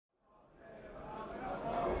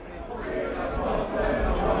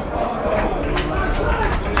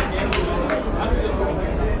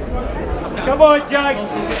Come on,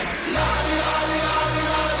 Jags.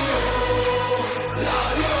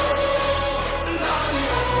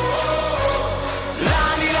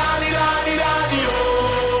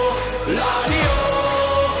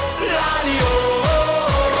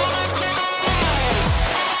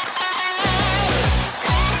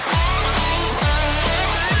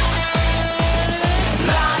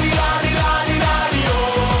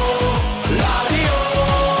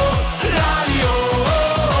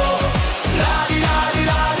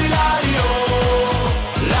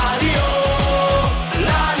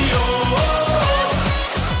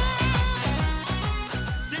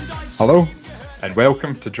 Hello, and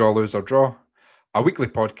welcome to Draw, Lose or Draw, a weekly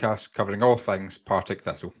podcast covering all things Partick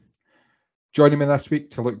Thistle. Joining me this week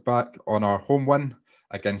to look back on our home win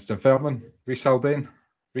against Dunfermline, Rhys Haldane.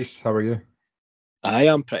 Rhys, how are you? I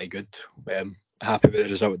am pretty good. Happy with the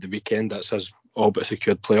result of the weekend. That's us all but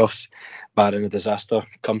secured playoffs, barring a disaster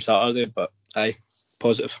come Saturday, but aye,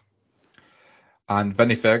 positive. And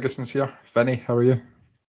Vinny Ferguson's here. Vinny, how are you?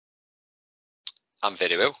 I'm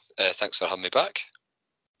very well. Thanks for having me back.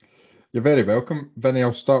 You're very welcome. Vinny,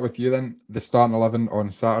 I'll start with you then. The starting 11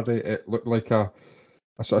 on Saturday, it looked like a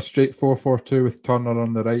sort of straight 4-4-2 with Turner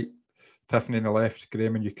on the right, Tiffany on the left,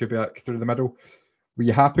 Graham and Jakubiak through the middle. Were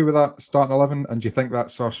you happy with that starting 11, and do you think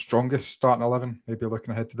that's our strongest starting 11, maybe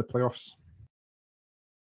looking ahead to the playoffs?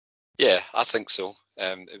 Yeah, I think so.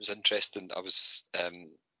 It was interesting. I was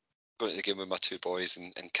going to the game with my two boys,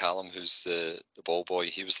 and Callum, who's the ball boy,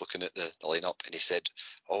 he was looking at the lineup and he said,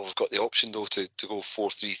 "Oh, we've got the option though to go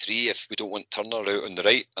 4-3-3 if we don't want Turner out on the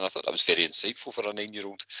right." And I thought that was very insightful for a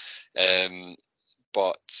 9-year-old.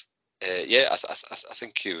 But I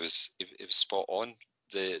think it was spot on.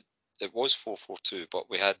 It was 4-4-2, but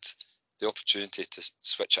we had the opportunity to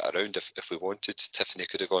switch it around if we wanted. Tiffany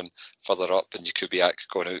could have gone further up and Jakubiak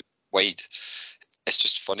gone out wide. It's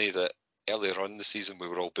just funny that earlier on in the season we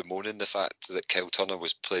were all bemoaning the fact that Kyle Turner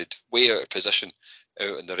was played way out of position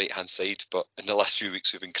out on the right hand side, but in the last few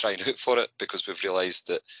weeks we've been crying out for it because we've realised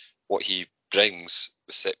that what he brings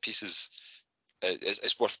with set pieces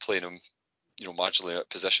is worth playing him, marginally out of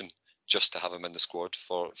position just to have him in the squad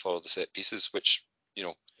for the set pieces, which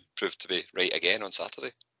proved to be right again on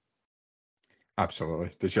Saturday.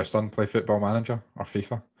 Absolutely. Does your son play Football Manager or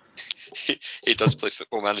FIFA? He does play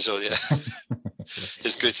Football Manager, yeah.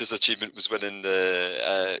 His greatest achievement was winning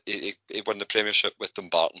he won the Premiership with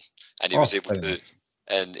Dumbarton, and he was able to, nice.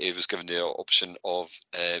 And he was given the option of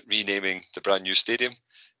renaming the brand new stadium,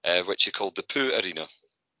 which he called the Poo Arena.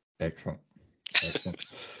 Excellent.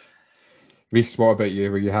 Rhys, what about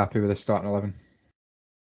you? Were you happy with the starting 11?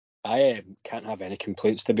 I can't have any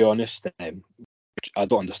complaints, to be honest. I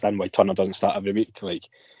don't understand why Turner doesn't start every week. Like,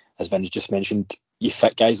 as Vinny just mentioned, you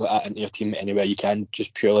fit guys like that into your team anywhere you can,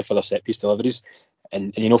 just purely for their set piece deliveries.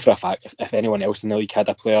 And you know for a fact, if anyone else in the league had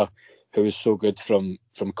a player who was so good from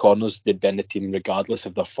corners, they'd be in the team regardless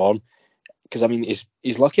of their form. Because, I mean,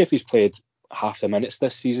 he's lucky if he's played half the minutes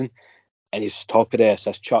this season, and he's top of the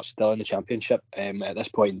assist chart still in the Championship at this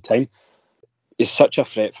point in time. He's such a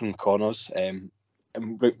threat from corners. And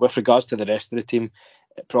with regards to the rest of the team,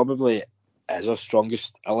 it probably is our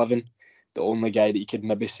strongest 11. The only guy that you could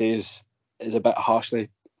maybe say is a bit harshly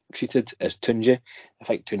treated is Tunji. I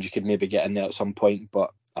think Tunji could maybe get in there at some point,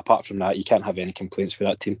 but apart from that, you can't have any complaints with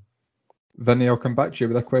that team. Vinny, I'll come back to you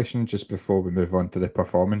with a question just before we move on to the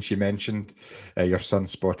performance. You mentioned your son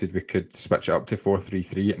spotted we could switch it up to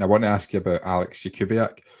 4-3-3, and I want to ask you about Alex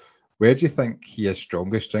Jakubiak. Where do you think he is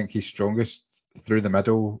strongest? Do you think he's strongest through the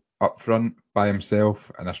middle, up front, by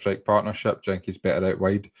himself, in a strike partnership? Do you think he's better out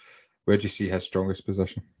wide? Where do you see his strongest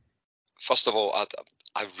position? First of all,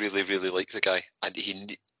 I really, really like the guy, and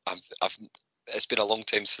it's been a long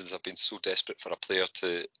time since I've been so desperate for a player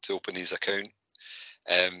to open his account.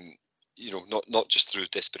 Not just through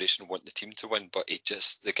desperation wanting the team to win, but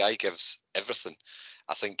the guy gives everything.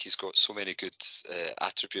 I think he's got so many good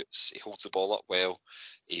attributes. He holds the ball up well.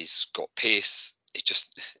 He's got pace. I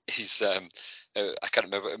can't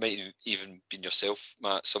remember. It might even been yourself,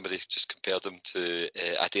 Matt. Somebody just compared him to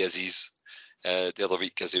Ade Aziz the other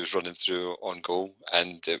week as he was running through on goal,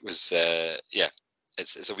 and it was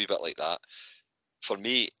it's a wee bit like that. For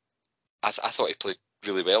me, I thought he played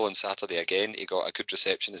really well on Saturday again. He got a good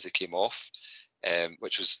reception as he came off,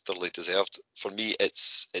 which was thoroughly deserved. For me,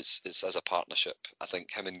 it's as a partnership. I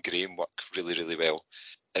think him and Graham work really, really well,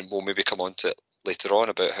 and we'll maybe come on to it later on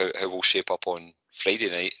about how we'll shape up on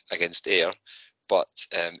Friday night against Ayr. But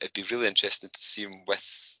it'd be really interesting to see him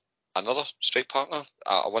with another strike partner.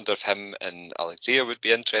 I wonder if him and Alegria would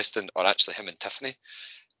be interesting, or actually him and Tiffany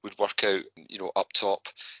would work out, up top.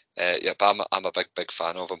 But I'm a big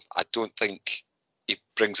fan of him. I don't think he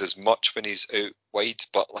brings as much when he's out wide,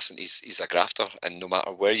 but listen, he's a grafter, and no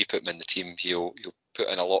matter where you put him in the team, he'll put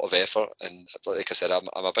in a lot of effort. And like I said,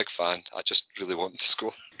 I'm a big fan. I just really want him to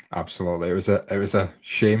score. Absolutely, it was a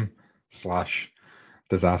shame /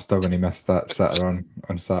 disaster when he missed that sitter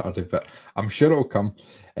on Saturday, but I'm sure it'll come.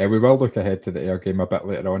 We will look ahead to the Ayr game a bit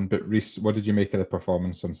later on, but Rhys, what did you make of the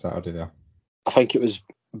performance on Saturday there? I think it was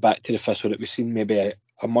back to the Thistle that we've seen maybe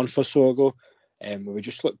a month or so ago. We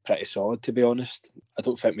just looked pretty solid, to be honest. I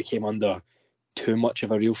don't think we came under too much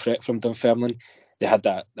of a real threat from Dunfermline. They had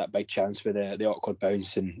that big chance with the awkward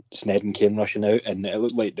bounce and Snedden came rushing out, and it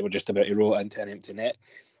looked like they were just about to roll it into an empty net.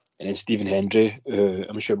 And then Stephen Hendry, who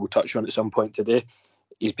I'm sure we'll touch on at some point today,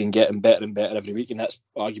 he's been getting better and better every week, and that's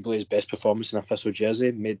arguably his best performance in a Thistle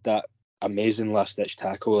jersey. Made that amazing last ditch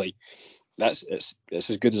tackle. Like it's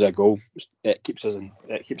as good as a goal. It keeps us in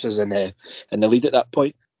the lead at that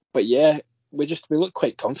point. But yeah, we looked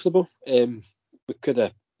quite comfortable. We could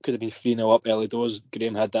have been 3-0 up early doors.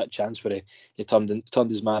 Graham had that chance where he turned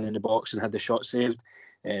his man in the box and had the shot saved.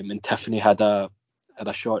 And Tiffany had a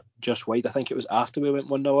shot just wide. I think it was after we went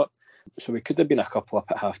 1-0 up. So we could have been a couple up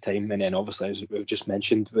at half time, and then obviously, as we've just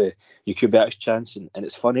mentioned, with Jakubiak's chance, and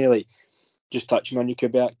it's funny, like, just touching on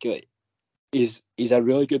Jakubiak, like, he's a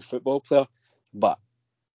really good football player, but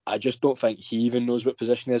I just don't think he even knows what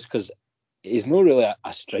position he is, because he's not really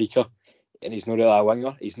a striker, and he's not really a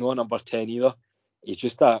winger. He's not a number 10 either. He's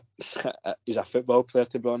just he's a football player,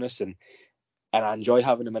 to be honest, and I enjoy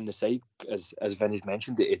having him in the side, as Vinny's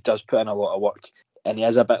mentioned. It does put in a lot of work, and he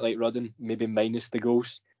is a bit like Rudden, maybe minus the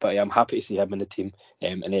goals, but I'm happy to see him in the team,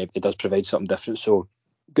 and it does provide something different. So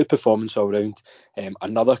good performance all round.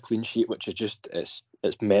 Another clean sheet, which is just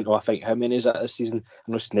it's mental. I think, how many is that this season?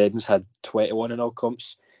 I know Snedden's had 21 in all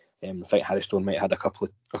comps. I think Harry Stone might have had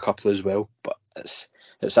a couple as well, but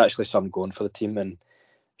it's actually some going for the team, and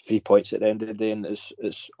 3 points at the end of the day, and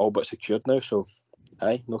it's all but secured now. So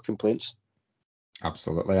aye, no complaints.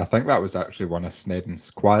 Absolutely. I think that was actually one of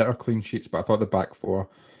Snedden's quieter clean sheets, but I thought the back four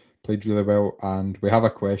played really well. And we have a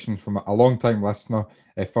question from a long-time listener,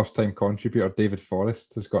 a first-time contributor, David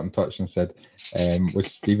Forrest, has got in touch and said,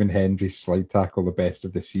 was Stephen Hendry's slide tackle the best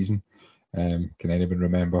of the season? Can anyone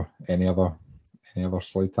remember any other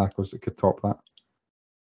slide tackles that could top that?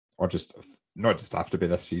 Or just not just have to be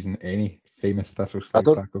this season, any famous Thistle slide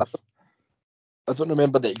tackles? I don't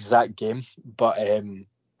remember the exact game, but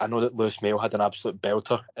I know that Lewis Mayo had an absolute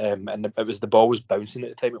belter, and the ball was bouncing at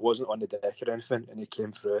the time. It wasn't on the deck or anything, and he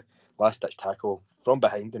came through, last ditch tackle from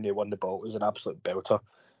behind, and he won the ball. It was an absolute belter.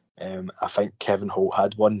 I think Kevin Holt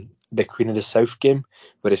had one, the Queen of the South game,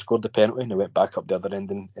 where he scored the penalty and he went back up the other end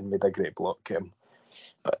and made a great block.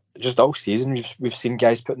 But just all season, we've seen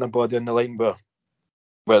guys putting their body on the line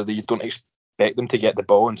where you don't expect them to get the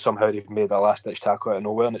ball, and somehow they've made a last ditch tackle out of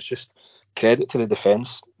nowhere. And it's just credit to the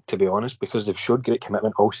defence, to be honest, because they've showed great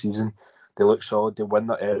commitment all season. They look solid. They win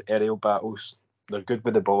their aerial battles. They're good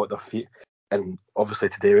with the ball at their feet. And obviously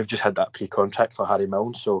today we've just had that pre-contract for Harry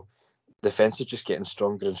Milne, so defence is just getting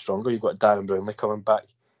stronger and stronger. You've got Darren Brownlee coming back,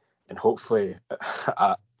 and hopefully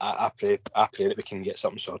I pray that we can get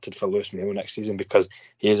something sorted for Lewis Mayo next season, because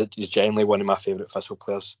he's genuinely one of my favourite Thistle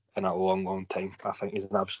players in a long, long time. I think he's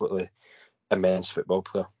an absolutely immense football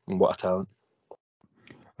player, and what a talent.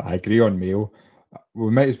 I agree on Mayo.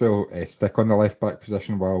 We might as well stick on the left back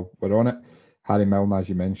position while we're on it. Harry Milne, as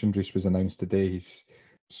you mentioned, Rhys, was announced today. He's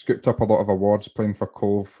scooped up a lot of awards playing for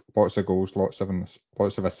Cove, lots of goals, lots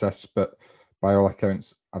of assists, but by all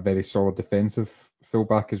accounts, a very solid defensive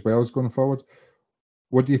fullback as well as going forward.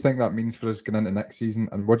 What do you think that means for us going into next season,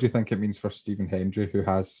 and what do you think it means for Stephen Hendry, who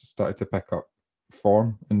has started to pick up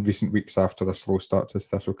form in recent weeks after a slow start to his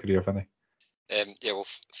Thistle career, Vinny?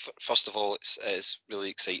 First of all, it's really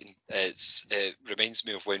exciting. It reminds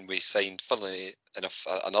me of when we signed, funnily enough,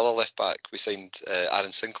 another left back. We signed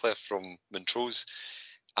Aaron Sinclair from Montrose,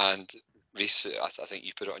 and Rhys, I think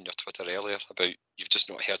you put it on your Twitter earlier about you've just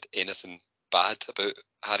not heard anything bad about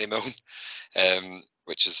Harry Milne,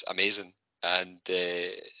 which is amazing. And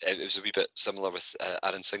it was a wee bit similar with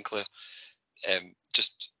Aaron Sinclair.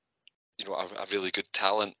 Just a really good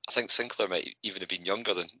talent. I think Sinclair might even have been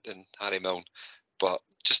younger than Harry Milne, but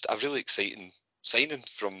just a really exciting signing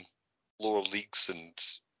from lower leagues, and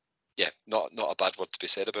yeah, not a bad word to be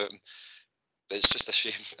said about him. But it's just a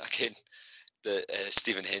shame again that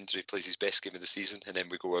Stephen Hendry plays his best game of the season, and then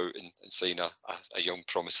we go out and sign a young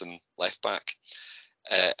promising left back.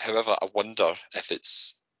 However, I wonder if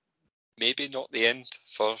it's maybe not the end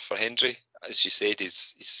for Hendry. As you said,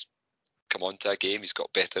 he's come on to a game. He's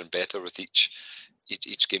got better and better with each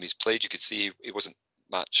game he's played. You could see he wasn't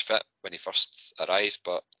match fit when he first arrived,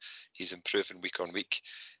 but he's improving week on week.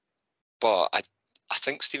 But I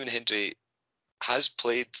think Stephen Hendry has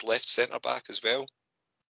played left centre back as well,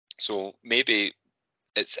 so maybe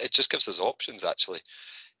it just gives us options actually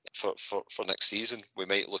for next season. We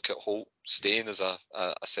might look at Holt staying as a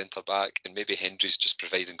centre back, and maybe Hendry's just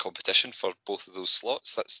providing competition for both of those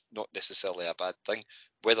slots. That's not necessarily a bad thing.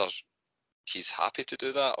 Whether he's happy to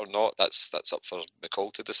do that or not, that's up for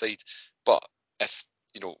McCall to decide. But if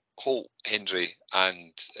Holt, Hendry,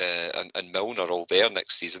 and Milne are all there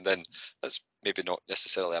next season, then that's maybe not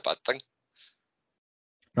necessarily a bad thing.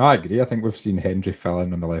 No, I agree. I think we've seen Hendry fill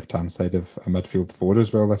in on the left-hand side of a midfield four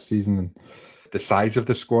as well this season. And the size of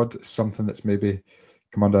the squad is something that's maybe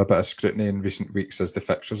come under a bit of scrutiny in recent weeks as the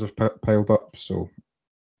fixtures have piled up. So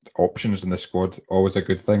options in the squad, always a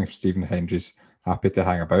good thing if Stephen Hendry's happy to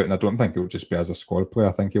hang about. And I don't think it will just be as a squad player.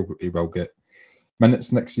 I think he will get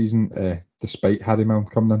minutes next season, despite Harry Milne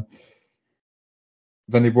coming in.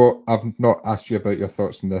 Vinny, I've not asked you about your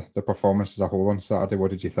thoughts on the performance as a whole on Saturday.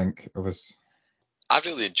 What did you think of us? I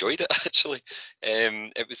really enjoyed it actually.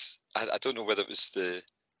 It was I don't know whether it was the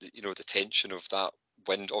tension of that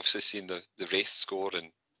win, obviously seeing the Wraith score and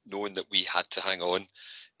knowing that we had to hang on,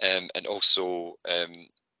 and also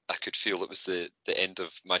I could feel it was the end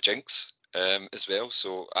of my jinx as well.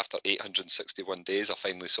 So after 861 days, I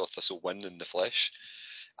finally saw Thistle win in the flesh,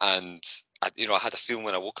 and I had a feeling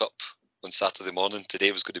when I woke up on Saturday morning,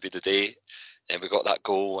 today was going to be the day, and we got that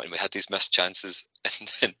goal and we had these missed chances,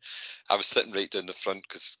 and then I was sitting right down the front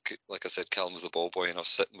because, like I said, Callum was the ball boy, and I was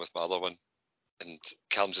sitting with my other one, and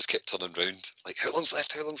Callum just kept turning round, like, how long's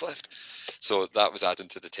left? So that was adding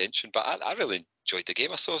to the tension. But I really enjoyed the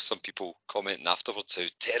game. I saw some people commenting afterwards how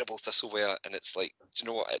terrible Thistle were, and it's like, do you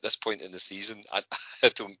know what, at this point in the season, I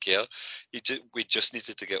don't care. We just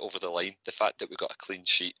needed to get over the line. The fact that we got a clean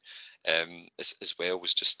sheet as well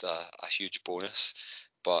was just a huge bonus.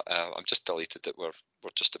 But I'm just delighted that we're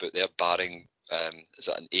just about there, barring is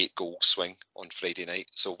that an 8-goal swing on Friday night.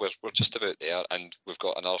 So we're just about there, and we've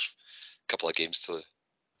got another couple of games to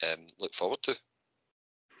look forward to.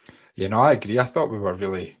 Yeah, no, I agree. I thought we were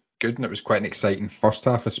really good, and it was quite an exciting first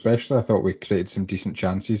half, especially. I thought we created some decent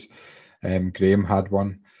chances. Graham had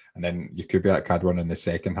one, and then Jakubiak had one in the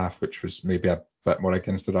second half, which was maybe a bit more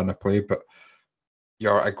against the run of play. But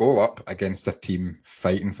you're a goal up against a team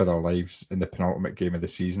fighting for their lives in the penultimate game of the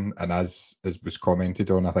season, and as was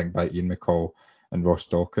commented on, I think by Ian McCall and Ross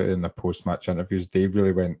Dockett in their post-match interviews, they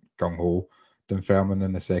really went gung-ho Dunfermline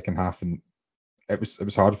in the second half, and it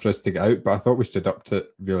was hard for us to get out, but I thought we stood up to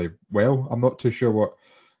it really well. I'm not too sure what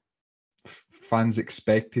fans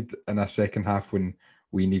expected in a second half when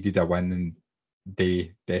we needed a win and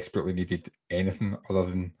they desperately needed anything other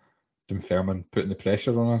than Dunfermline putting the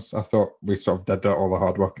pressure on us. I thought we sort of did all the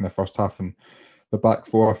hard work in the first half, and the back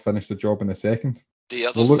four finished the job in the second. The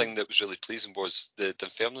other thing that was really pleasing was the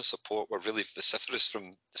Dunfermline support were really vociferous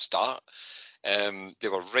from the start. They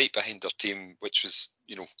were right behind their team, which was,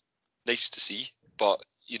 nice to see. But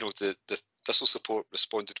the Thistle support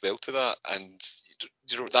responded well to that, and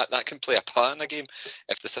that can play a part in a game.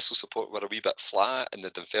 If the Thistle support were a wee bit flat, and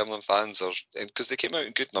the Dunfermline fans because they came out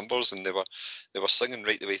in good numbers and they were singing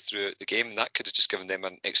right the way through the game, that could have just given them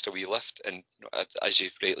an extra wee lift. And as you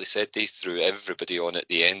rightly said, they threw everybody on at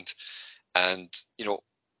the end. And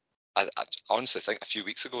I honestly think a few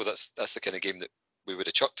weeks ago that's the kind of game that we would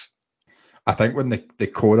have chucked. I think when the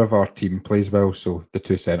core of our team plays well, so the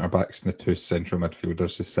two centre backs and the two central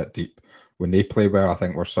midfielders who sit deep, when they play well, I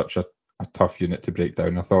think we're such a tough unit to break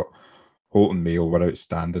down. I thought Holt and Mayo were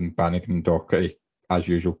outstanding. Bannigan and Docherty, as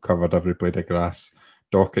usual, covered every blade of grass.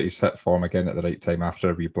 Docherty's hit form again at the right time after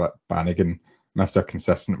a wee blip. Bannigan, Mr.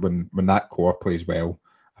 Consistent. When that core plays well,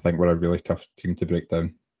 I think we're a really tough team to break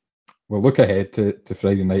down. We'll look ahead to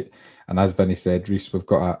Friday night, and as Vinny said, Reese, we've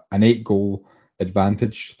got an 8-goal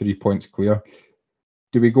advantage, 3 points clear.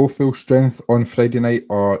 Do we go full strength on Friday night,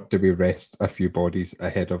 or do we rest a few bodies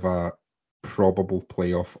ahead of a probable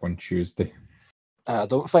playoff on Tuesday? I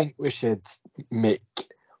don't think we should make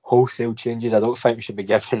wholesale changes. I don't think we should be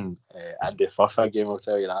giving Andy Firth a game, I'll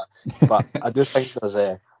tell you that. But I do think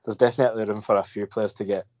there's definitely room for a few players to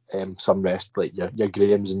get some rest, like your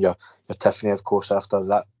Grahams and your Tiffany, of course, after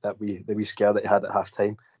that wee scare that he had at half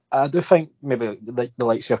time. I do think maybe the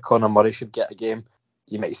likes of Conor Murray should get a game.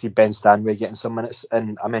 You might see Ben Stanway getting some minutes.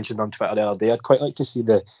 And I mentioned on Twitter the other day, I'd quite like to see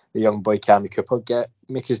the young boy Cammy Cooper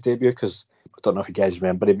make his debut, because I don't know if you guys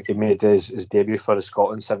remember, he made his debut for the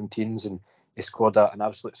Scotland 17s, and he scored an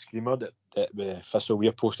absolute screamer that the Thistle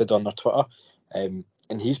Weir posted on their Twitter. And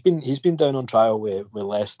he's been down on trial with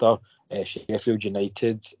Leicester, Sheffield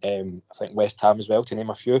United, I think West Ham as well, to name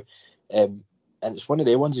a few. And it's one of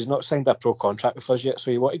the ones, he's not signed a pro contract with us yet, so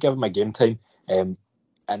you want to give him a game time.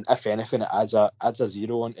 and if anything, it adds a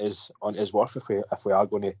zero on his worth if we are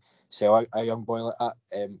going to sell a young boy like that.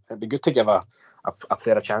 It'd be good to give a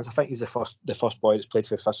player a chance. I think he's the first boy that's played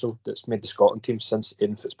for Thistle that's made the Scotland team since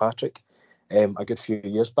Aidan Fitzpatrick a good few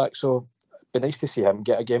years back. So it'd be nice to see him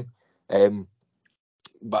get a game.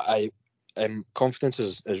 But confidence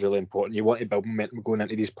is really important. You want to build momentum going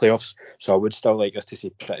into these playoffs. So I would still like us to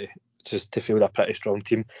see to field a pretty strong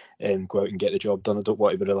team and go out and get the job done. I don't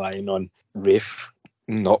want to be relying on Rafe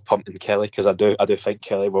not pumping Kelly, because I do think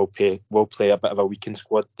Kelly will play a bit of a weakened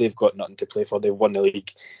squad. They've got nothing to play for. They've won the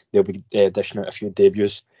league. They'll be dishing out a few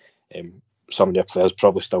debuts. Some of their players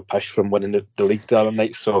probably still pish from winning the league the other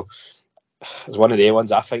night. So it's one of the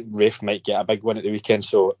ones. I think Rafe might get a big one at the weekend.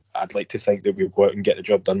 So I'd like to think that we'll go out and get the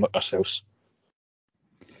job done ourselves.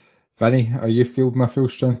 Vinny, are you fielding a full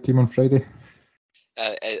strength team on Friday?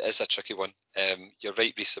 It's a tricky one. You're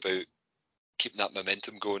right, Reese, about keeping that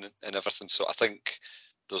momentum going and everything. So I think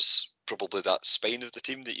there's probably that spine of the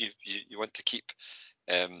team that you want to keep.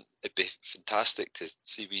 It'd be fantastic to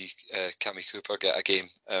see Cammy Cooper get a game.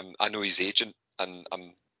 I know he's agent, and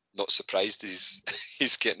I'm not surprised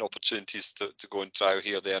he's getting opportunities to go and trial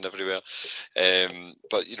here, there, and everywhere.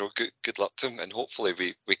 But good luck to him, and hopefully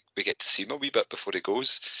we get to see him a wee bit before he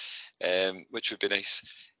goes, which would be nice.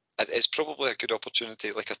 It's probably a good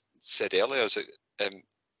opportunity, like I said earlier,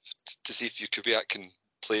 to see if Kubiak can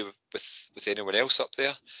play with anyone else up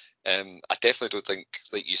there. I definitely don't think,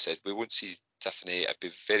 like you said, we won't see Tiffany. I'd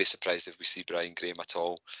be very surprised if we see Brian Graham at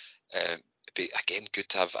all. It'd be, again, good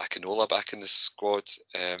to have Akinola back in the squad.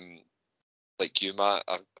 Like you, Matt,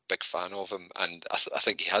 I'm a big fan of him, and I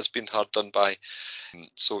think he has been hard done by.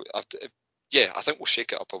 So I think we'll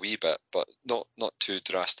shake it up a wee bit, but not too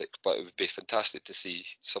drastic. But it would be fantastic to see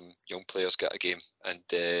some young players get a game. And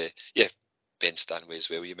Ben Stanway as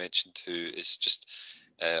well, you mentioned, who is just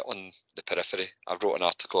on the periphery. I wrote an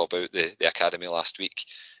article about the academy last week,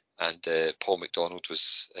 and Paul McDonald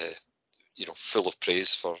was full of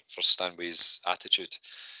praise for Stanway's attitude,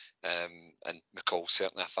 and McCall's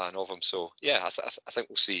certainly a fan of him. So yeah, I think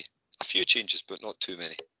we'll see a few changes, but not too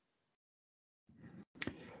many.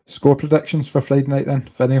 Score predictions for Friday night then.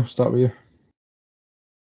 Vinny, I'll start with you.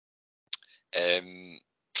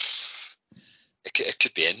 It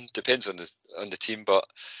could be in, depends on the team, but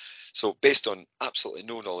so based on absolutely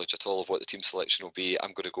no knowledge at all of what the team selection will be,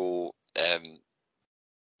 I'm going to go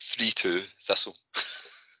 3-2 Thistle.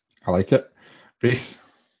 I like it. Reese?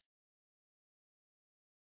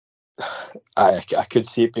 I could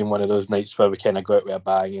see it being one of those nights where we kind of go out with a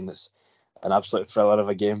bang and it's an absolute thriller of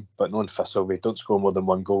a game, but knowing Thistle, we don't score more than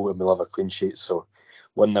one goal and we'll have a clean sheet, so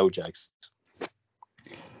 1-0 Jags.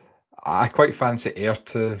 I quite fancy Ayr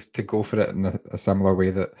to go for it in a similar way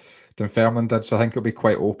that Dunfermline did, so I think it'll be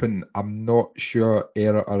quite open. I'm not sure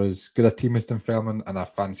Ayr are as good a team as Dunfermline, and I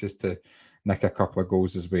fancy us to nick a couple of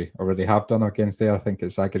goals as we already have done against Ayr. I think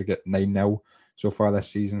it's aggregate 9-0 so far this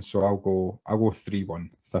season, so I'll go 3-1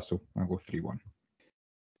 Thistle. I'll go 3-1.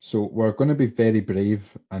 So we're going to be very brave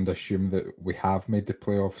and assume that we have made the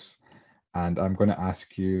playoffs, and I'm going to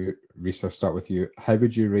ask you, Reese, I'll start with you. How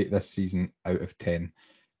would you rate this season out of 10?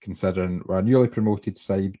 Considering we're a newly promoted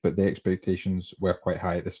side, but the expectations were quite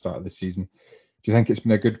high at the start of the season. Do you think it's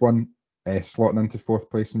been a good one, slotting into fourth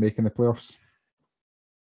place and making the playoffs?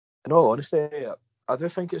 In all honesty, I do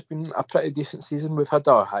think it's been a pretty decent season. We've had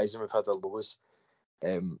our highs and we've had our lows.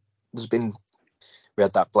 We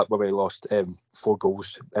had that blip where we lost 4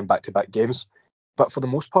 goals in back-to-back games. But for the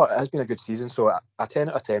most part, it has been a good season. So a 10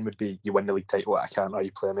 out of 10 would be you win the league title at a canter,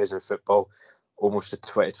 you play amazing football. Almost the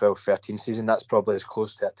 2012-13 season, that's probably as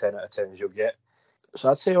close to a 10 out of 10 as you'll get. So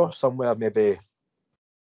I'd say somewhere maybe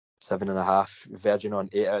 7.5, verging on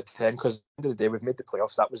 8 out of 10, because at the end of the day, we've made the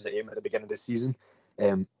playoffs. That was the aim at the beginning of the season.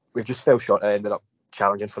 We've just fell short. I ended up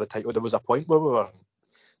challenging for the title. There was a point where we were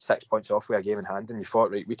 6 points off with a game in hand, and you thought,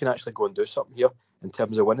 right, we can actually go and do something here in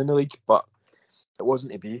terms of winning the league, but it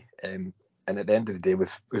wasn't to be. And at the end of the day,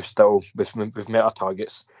 we've met our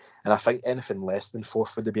targets, and I think anything less than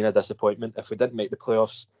fourth would have been a disappointment. If we didn't make the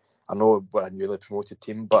playoffs, I know we're a newly promoted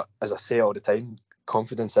team, but as I say all the time,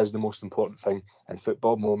 confidence is the most important thing in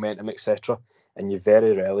football, momentum, etc. And you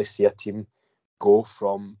very rarely see a team go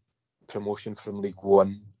from promotion from League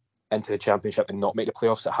One into the Championship and not make the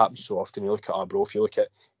playoffs. It happens so often. You look at Arbroath, if you look at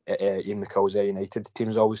even the Kilsyth United,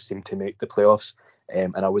 teams always seem to make the playoffs.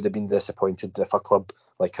 And I would have been disappointed if a club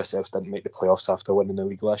like ourselves didn't make the playoffs after winning the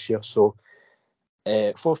league last year. So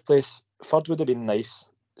fourth place, third would have been nice,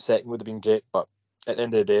 second would have been great, but at the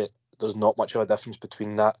end of the day, there's not much of a difference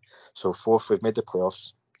between that. So fourth, we've made the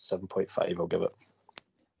playoffs, 7.5 I'll give it.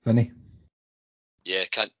 Vinny? Yeah,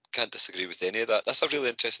 can't disagree with any of that. That's a really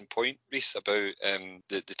interesting point, Reese, about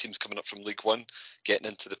the teams coming up from League One getting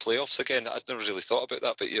into the playoffs again. I'd never really thought about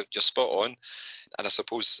that, but you're spot on. And I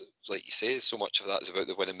suppose, like you say, so much of that is about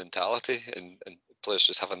the winning mentality and players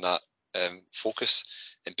just having that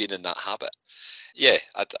focus and being in that habit. Yeah,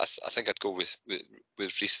 I think I'd go with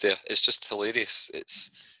Reese there. It's just hilarious.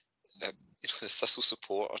 It's the Thistle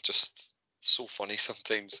support are just so funny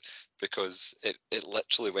sometimes, because it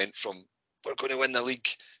literally went from we're going to win the league,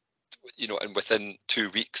 and within 2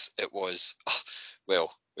 weeks it was,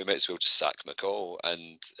 well, we might as well just sack McCall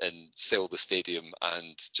and sell the stadium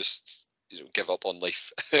and just give up on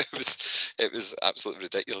life. it was absolutely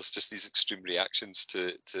ridiculous, just these extreme reactions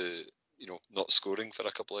to not scoring for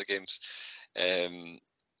a couple of games.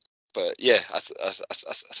 But yeah, I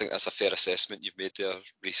think that's a fair assessment you've made there,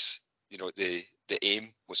 Reese. The aim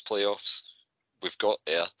was playoffs. We've got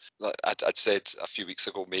there. I'd said a few weeks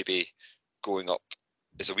ago maybe going up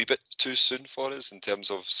is a wee bit too soon for us in terms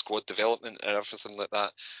of squad development and everything like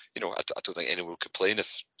that. I don't think anyone will complain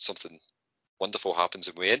if something wonderful happens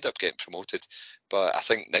and we end up getting promoted. But I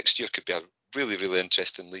think next year could be a really, really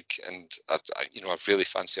interesting league, and I really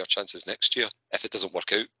fancy our chances next year if it doesn't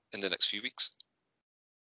work out in the next few weeks.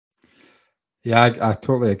 Yeah, I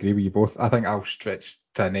totally agree with you both. I think I'll stretch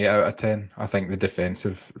to an 8 out of 10. I think the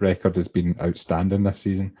defensive record has been outstanding this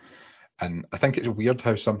season. And I think it's weird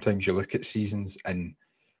how sometimes you look at seasons and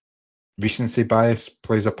recency bias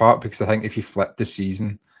plays a part, because I think if you flip the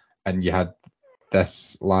season and you had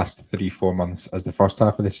this last 3-4 months as the first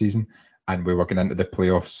half of the season and we were going into the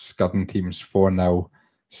playoffs scudding teams 4-0,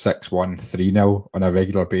 6-1, 3-0 on a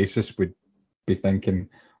regular basis, we'd be thinking,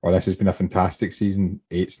 oh, this has been a fantastic season,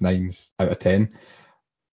 8s, 9s out of 10.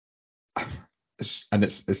 And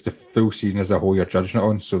it's the full season as a whole you're judging it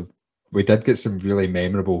on. So we did get some really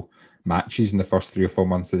memorable matches in the first 3 or 4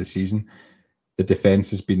 months of the season. The defence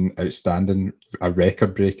has been outstanding, a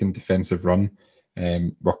record-breaking defensive run.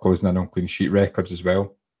 We're closing in on clean sheet records as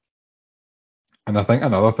well. And I think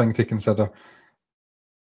another thing to consider,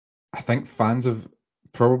 I think fans have,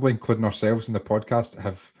 probably including ourselves in the podcast,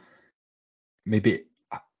 have maybe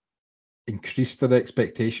increased their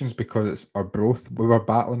expectations because it's Arbroath we were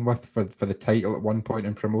battling with for the title at one point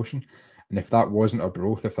in promotion. And if that wasn't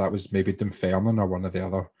Arbroath, if that was maybe Dunfermline or one of the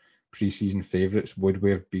other pre-season favourites, would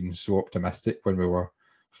we have been so optimistic when we were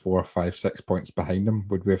 4, 5, 6 points behind them?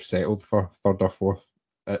 Would we have settled for third or fourth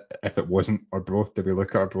if it wasn't Arbroath? Did we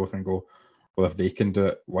look at Arbroath and go, well, if they can do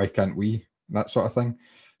it, why can't we? That sort of thing.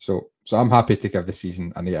 So I'm happy to give the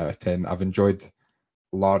season an 8 out of 10. I've enjoyed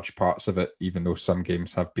large parts of it, even though some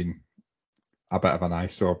games have been a bit of an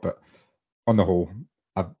eyesore, but on the whole,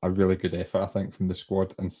 a really good effort, I think, from the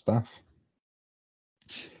squad and staff.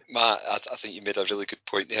 Matt, I think you made a really good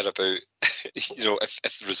point there about,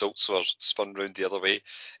 if the results were spun round the other way.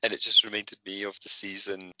 And it just reminded me of the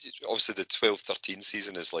season. Obviously, the 12-13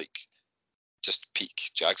 season is like just peak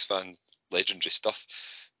Jags fan, legendary stuff.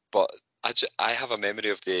 But I have a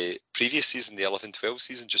memory of the previous season, the 11-12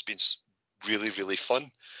 season, just being really, really fun.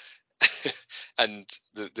 And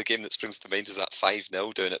the game that springs to mind is that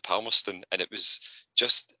 5-0 down at Palmerston. And it was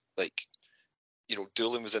just like,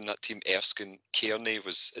 Doolan was in that team. Erskine, Kearney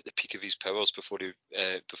was at the peak of his powers before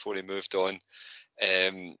he moved on.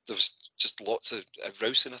 There was just lots of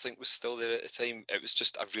Rowson, I think, was still there at the time. It was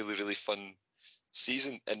just a really, really fun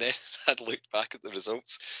season. And then I'd looked back at the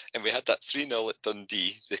results, and we had that 3-0 at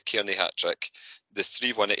Dundee, the Kearney hat trick, the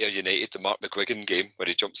 3-1 at Ayr United, the Mark McGuigan game where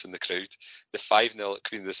he jumps in the crowd, the 5-0 at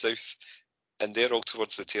Queen of the South, and they're all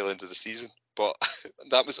towards the tail end of the season. But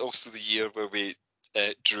that was also the year where we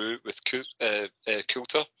drew with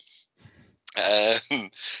Coulter,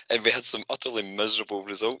 and we had some utterly miserable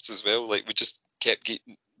results as well. Like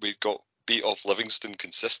we got beat off Livingston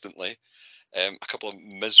consistently. A couple of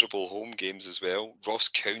miserable home games as well. Ross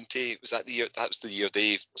County, was that the year? That was the year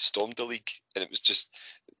they stormed the league, and it was just,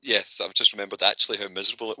 so I've just remembered actually how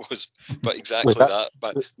miserable it was. But exactly that.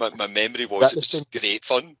 My memory was it was just great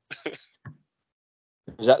fun.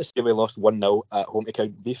 Was that the same we lost 1-0 at home to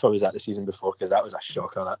Cowdenbeath, or was that the season before? Because that was a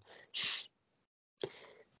shocker. That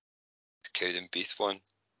the Cowdenbeath one,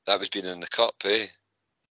 that was being in the cup, eh?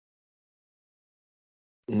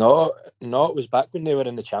 No, it was back when they were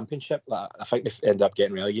in the Championship. Like, I think they ended up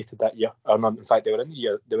getting relegated that year. Or not, in fact, they were in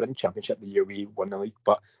the Championship the year we won the league.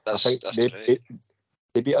 But I think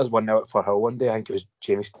they beat us 1-0 at Firhill one day. I think it was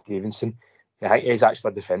Jamie Stevenson. I think he's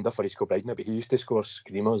actually a defender for East Kilbride, but he used to score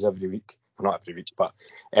screamers every week. Well, not every week, but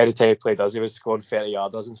every time he played us, he was scoring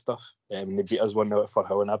 30-yarders and stuff. And they beat us 1-0 at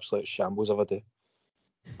Firhill in absolute shambles of a day.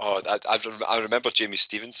 Oh, I remember Jamie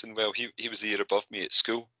Stevenson well. He was the year above me at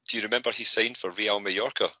school. Do you remember he signed for Real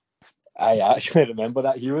Mallorca? I actually remember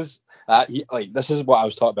that. He was like, this is what I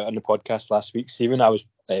was talking about on the podcast last week. See, when I was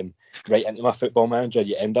right into my Football Manager,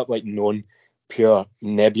 you end up like knowing pure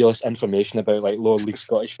nebulous information about like lower league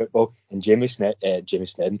Scottish football. And Jamie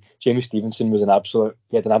Stevenson was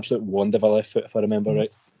he had an absolute wand of a left foot, if I remember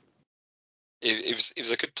right. He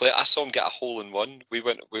was a good player. I saw him get a hole in one. We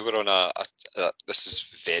were on a this is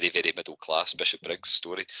very, very middle class Bishop Briggs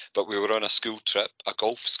story, but we were on a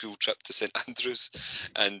golf school trip to St Andrews,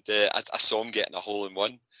 and I saw him getting a hole in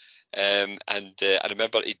one. And I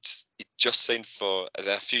remember he'd just signed for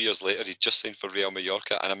a few years later. He'd just signed for Real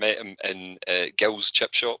Mallorca, and I met him in Gill's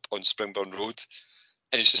chip shop on Springburn Road,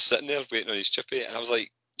 and he's just sitting there waiting on his chippy, and I was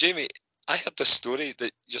like, Jamie, I heard this story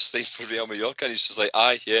that you're signed for Real Mallorca, and he's just like,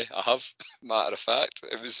 aye, yeah, I have. Matter of fact,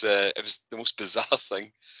 it was the most bizarre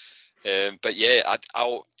thing. But yeah, I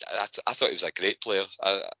thought he was a great player.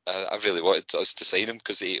 I really wanted us to sign him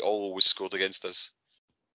because he always scored against us.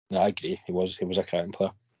 No, I agree. He was a cracking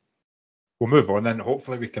player. We'll move on then.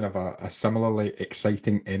 Hopefully we can have a similarly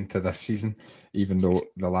exciting end to this season, even though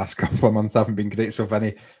the last couple of months haven't been great. So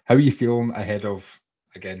Vinny, how are you feeling ahead of,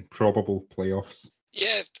 again, probable playoffs?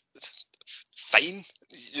 Yeah, fine.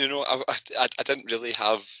 You know, I didn't really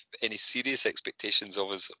have any serious expectations of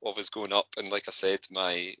us going up, and like I said,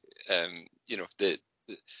 my the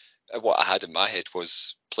what I had in my head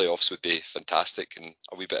was playoffs would be fantastic and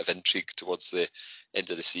a wee bit of intrigue towards the end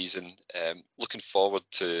of the season. Looking forward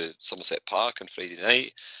to Somerset Park on Friday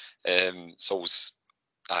night. It's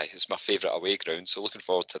my favourite away ground, so looking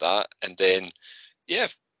forward to that. And then, yeah,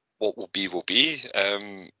 what will be will be.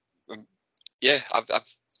 I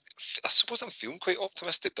suppose I'm feeling quite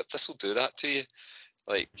optimistic, but this will do that to you.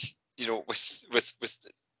 Like, you know, with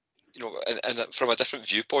you know, and from a different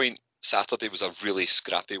viewpoint, Saturday was a really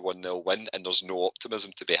scrappy 1-0 win, and there's no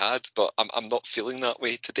optimism to be had. But I'm not feeling that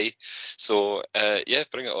way today. So yeah,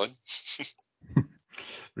 bring it on.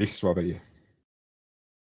 Reece, what about you?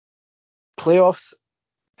 Playoffs.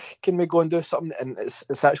 Can we go and do something? And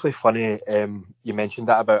it's actually funny. You mentioned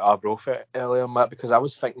that about Arbroath earlier, Matt, because I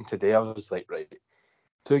was thinking today. I was like, right,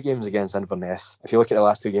 2 games against Inverness. If you look at the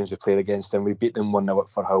last 2 games we played against them, we beat them 1-0 at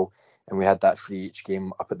Firhill, and we had that free each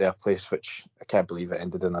game up at their place, which I can't believe it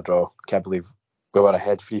ended in a draw. I can't believe we were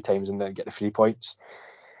ahead 3 times and didn't get the 3 points.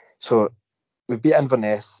 So we beat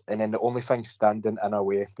Inverness, and then the only thing standing in our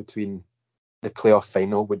way between the playoff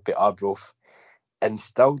final would be Arbroath. And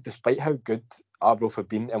still, despite how good Arbroath have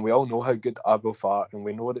been, and we all know how good Arbroath are, and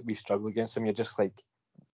we know that we struggle against them, you're just like,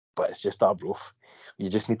 but it's just Arbroath. You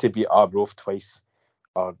just need to beat Arbroath twice,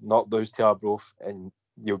 or not lose to Arbroath, and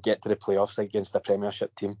you'll get to the playoffs against a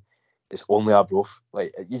Premiership team. It's only Arbroath.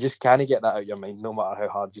 Like, you just can't get that out of your mind, no matter how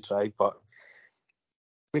hard you try. But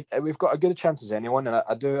we've got as good a chance as anyone, and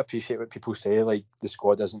I do appreciate what people say, like the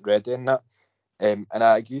squad isn't ready and that. And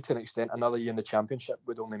I agree to an extent. Another year in the Championship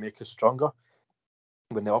would only make us stronger.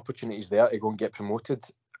 When the opportunity's there to go and get promoted,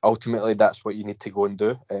 ultimately that's what you need to go and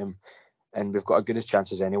do. And we've got as good a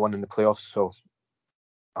chance as anyone in the playoffs. So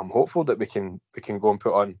I'm hopeful that we can go and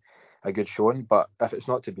put on a good showing. But if it's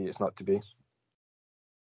not to be, it's not to be.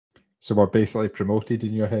 So we're basically promoted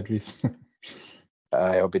in your head, Reece.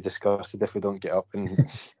 I'll be disgusted if we don't get up. And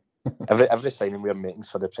every signing we're making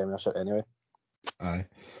for the Premiership anyway. Aye.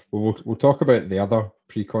 Well, we'll talk about the other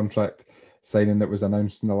pre-contract signing that was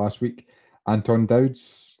announced in the last week. Anton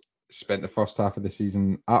Dowds spent the first half of the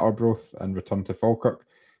season at Arbroath and returned to Falkirk.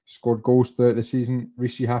 Scored goals throughout the season.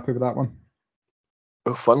 Reece, you happy with that one?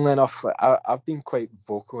 Well, funnily enough, I've been quite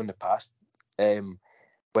vocal in the past,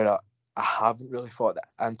 where I haven't really thought that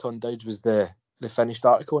Anton Dowds was the finished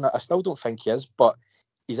article, and I still don't think he is, but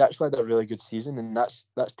he's actually had a really good season, and that's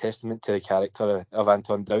testament to the character of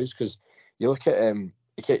Anton Dowds, because you look at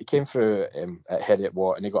he came through at Heriot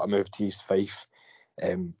Watt, and he got a move to East Fife,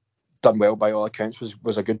 done well by all accounts,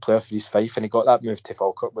 was a good player for East Fife, and he got that move to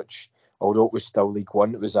Falkirk, which, although it was still League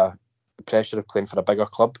One, it was a pressure of playing for a bigger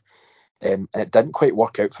club. And it didn't quite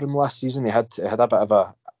work out for him last season. He had a bit of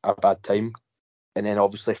a bad time, and then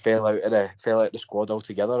obviously fell out of the squad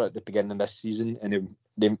altogether at the beginning of this season. And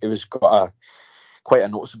it was got quite a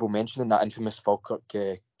noticeable mention in that infamous Falkirk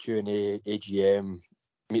Q&A, AGM,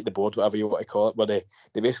 meet the board, whatever you want to call it, where they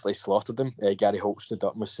basically slaughtered him. Gary Holt stood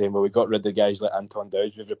up and was saying, well, we got rid of guys like Anton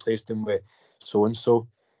Dowds, we've replaced him with so-and-so,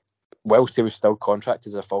 whilst he was still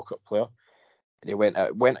contracted as a Falkirk player. And he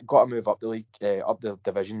got a move up the league, up the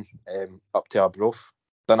division, up to Arbroath.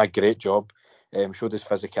 Done a great job. Showed his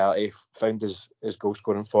physicality, found his goal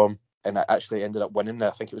scoring form, and actually ended up winning. I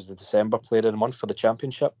think it was the December Player of the Month for the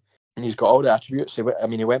Championship. And he's got all the attributes. He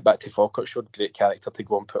went back to Falkirk, showed great character to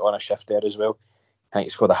go and put on a shift there as well. I think he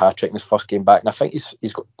scored a hat trick in his first game back, and I think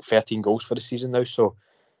he's got 13 goals for the season now. So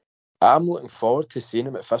I'm looking forward to seeing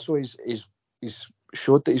him at Thistle. He's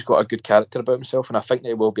showed that he's got a good character about himself, and I think that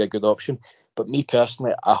he will be a good option. But me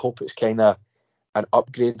personally, I hope it's kind of an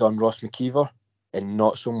upgrade on Ross McKeever and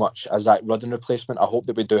not so much a Zach Rudden replacement. I hope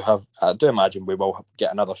that I do imagine we will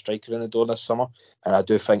get another striker in the door this summer, and I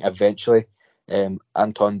do think eventually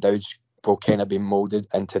Anton Dowds will kind of be moulded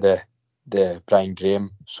into the Brian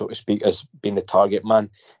Graham, so to speak, as being the target man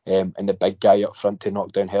and the big guy up front to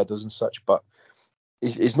knock down headers and such. But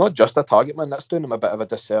he's not just a target man. That's doing him a bit of a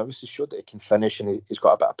disservice. He showed that he can finish, and he's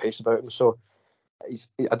got a bit of pace about him. So he's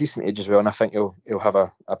a decent age as well, and I think he'll have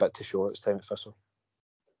a bit to show at his time at Thistle.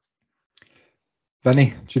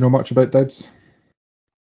 Vinny, do you know much about Dowds?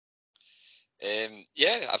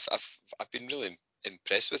 Yeah, I've been really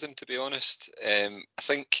impressed with him, to be honest. I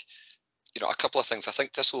think, a couple of things. I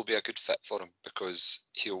think this will be a good fit for him because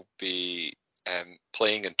he'll be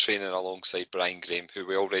playing and training alongside Brian Graham, who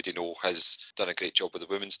we already know has done a great job with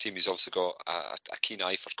the women's team. He's also got a keen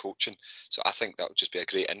eye for coaching, so I think that would just be a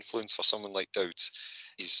great influence for someone like Dowds.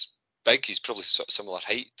 He's big. He's probably sort of similar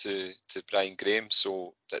height to Brian Graham,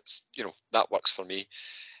 so that's that works for me.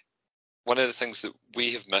 One of the things that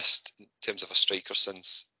we have missed in terms of a striker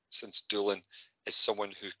since Doolan is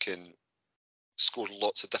someone who can score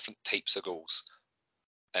lots of different types of goals.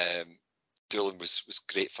 Doolan was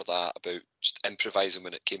great for that, about just improvising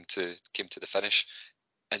when it came to the finish,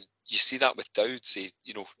 and you see that with Dowds. He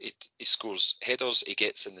scores headers, he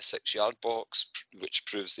gets in the 6-yard box, which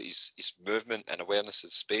proves that his movement and awareness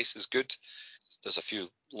of space is good. There's a few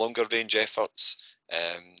longer range efforts.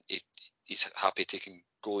 He's happy taking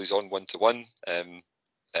goalies on 1-to-1,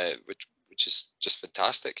 which is just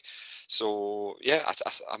fantastic. So yeah,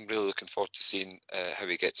 I'm really looking forward to seeing how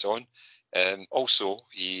he gets on. Also,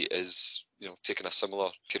 he is taking a similar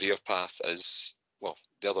career path as, well,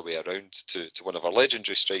 the other way around, to one of our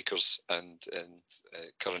legendary strikers and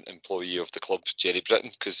current employee of the club, Jerry Britton,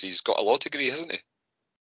 because he's got a law degree, hasn't he?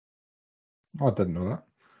 Oh, I didn't know that.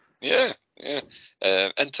 Yeah.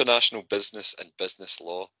 International business and business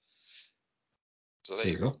law. So there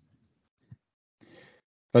you go.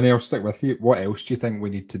 Vinny, I'll stick with you. What else do you think we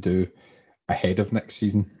need to do ahead of next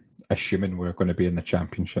season, assuming we're going to be in the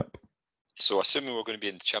Championship? So assuming we're going to be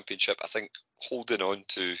in the Championship, I think holding on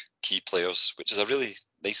to key players, which is a really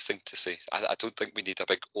nice thing to say. I don't think we need a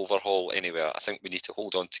big overhaul anywhere. I think we need to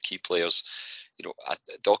hold on to key players.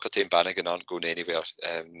 Docherty and Bannigan aren't going anywhere.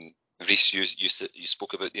 Rhys, you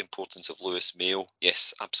spoke about the importance of Lewis Mayo.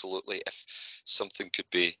 Yes, absolutely. If something could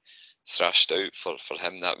be thrashed out for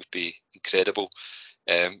him, that would be incredible.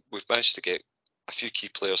 We've managed to get a few key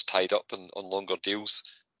players tied up on longer deals.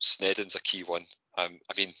 Snedden's a key one. I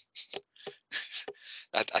mean,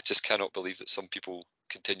 I just cannot believe that some people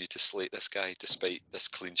continue to slate this guy despite this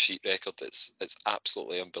clean sheet record. It's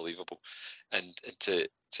absolutely unbelievable, and to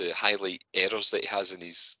highlight errors that he has in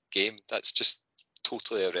his game, that's just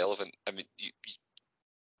totally irrelevant. I mean,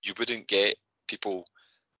 you wouldn't get people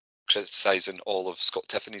criticising all of Scott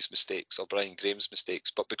Tiffany's mistakes or Brian Graham's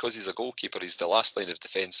mistakes, but because he's a goalkeeper, he's the last line of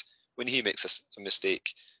defence. When he makes a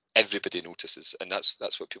mistake, everybody notices, and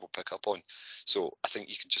that's what people pick up on. So I think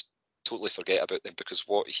you can just totally forget about them, because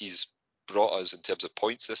what he's brought us in terms of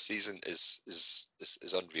points this season is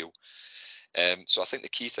unreal. So I think the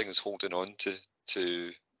key thing is holding on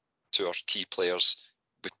to our key players.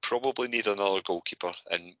 We probably need another goalkeeper,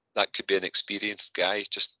 and that could be an experienced guy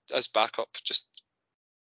just as backup, just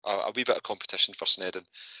a wee bit of competition for Snedden.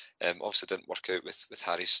 Obviously didn't work out with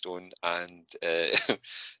Harry Stone, and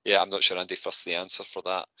I'm not sure Andy Firth's the answer for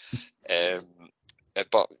that.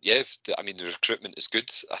 But yeah, the recruitment is good.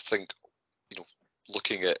 I think,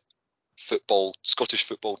 looking at Scottish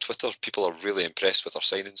football Twitter, people are really impressed with our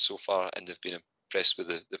signings so far, and they've been impressed with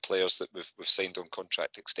the players that we've signed on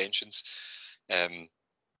contract extensions.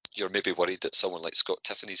 You're maybe worried that someone like Scott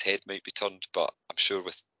Tiffany's head might be turned, but I'm sure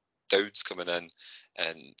with Dowds coming in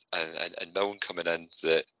and Milne coming in,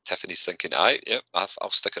 that Tiffany's thinking, I'll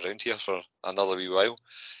stick around here for another wee while.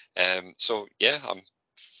 So yeah, I'm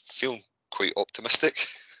feeling quite optimistic.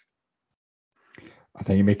 I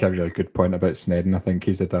think you make a really good point about Snedden. I think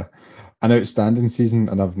he's had an outstanding season,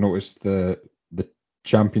 and I've noticed the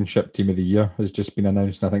Championship Team of the Year has just been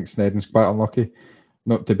announced, and I think Snedden's quite unlucky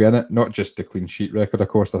not to be in it. Not just the clean sheet record, of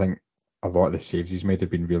course. I think a lot of the saves he's made have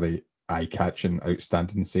been really eye-catching,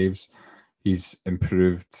 outstanding saves. He's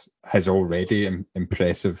improved his already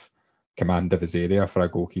impressive command of his area for a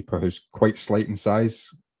goalkeeper who's quite slight in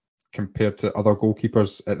size compared to other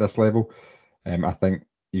goalkeepers at this level. I think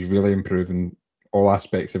he's really improving all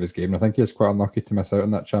aspects of his game. I think he is quite unlucky to miss out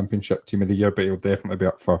on that Championship Team of the Year, but he'll definitely be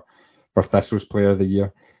up for Thistle's Player of the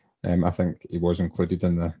Year. I think he was included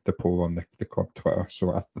in the poll on the club Twitter,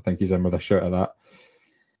 so I think he's in with a shout of that.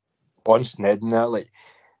 On Sneddon there,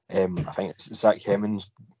 I think it's Zach Hemmings,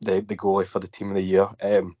 the goalie for the team of the year.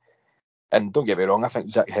 And don't get me wrong, I think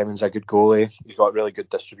Zach Hemmings is a good goalie. He's got really good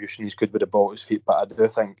distribution. He's good with the ball at his feet, but I do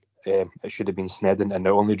think it should have been Sneddon. And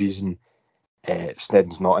the only reason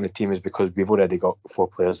Sneddon's not in the team is because we've already got 4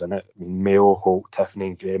 players in it. I mean, Mayo, Holt, Tiffany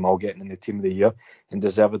and Graham all getting in the team of the year, and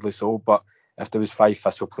deservedly so. But if there was 5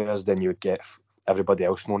 Thistle players, then you would get everybody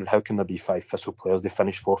else moaning, how can there be 5 Thistle players? They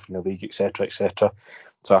finished 4th in the league, etc., etc.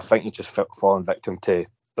 So I think you just fallen victim to,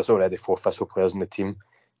 there's already 4 Thistle players in the team,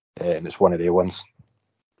 and it's one of the ones.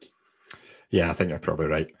 Yeah, I think you're probably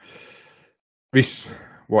right. Rhys,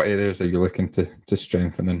 what areas are you looking to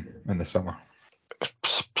strengthen in the summer?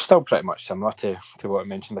 Still pretty much similar to what I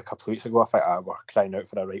mentioned a couple of weeks ago. I think we're crying out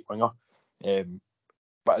for a right winger.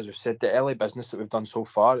 But as we said, the early business that we've done so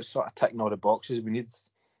far, it's sort of ticking all the boxes. We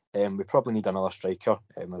probably need another striker,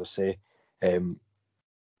 as I say.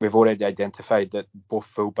 We've already identified that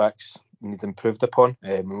both fullbacks need improved upon.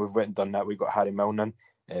 And we've went and done that. We've got Harry Milne in,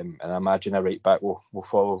 and I imagine a right back will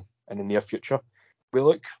follow in the near future. We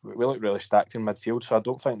look really stacked in midfield, so I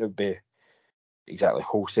don't think there'd be exactly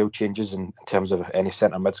wholesale changes in terms of any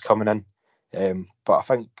centre mids coming in. But I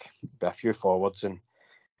think a few forwards and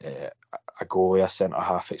a goalie, a centre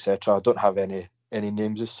half, etc. I don't have any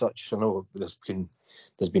names as such. I know there's been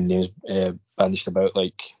names bandished about,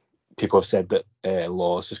 like people have said that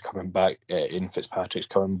Lawless is coming back, Ian Fitzpatrick's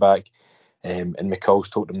coming back, and McCall's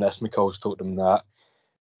told them this, McCall's told them that,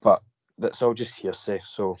 but that's all just hearsay.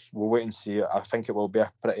 So we'll wait and see. I think it will be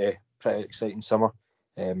a pretty exciting summer,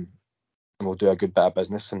 and we'll do a good bit of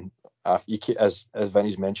business. And you keep, as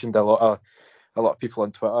Vinny's mentioned, a lot of people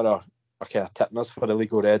on Twitter are kind of tipping us for the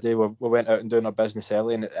league already. We went out and doing our business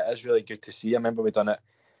early, and it is really good to see. I remember we done it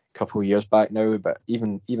a couple of years back now, but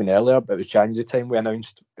even earlier, but it was January time we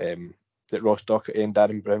announced that Ross Docherty and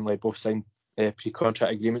Darren Brownlee both signed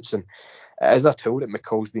pre-contract agreements, and it is a tool that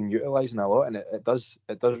McCall's been utilising a lot, and it does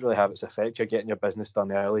really have its effect. You're getting your business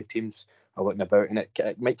done early, teams are looking about, and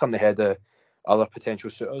it might turn the head of other potential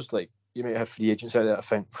suitors. Like, you might have free agents out there that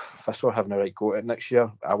think, Thistle are having a right go at it next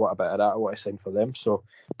year, I want a bit of that, I want to sign for them. So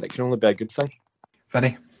it can only be a good thing.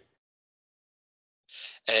 Vinny?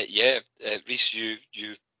 Rhys, you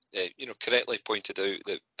correctly pointed out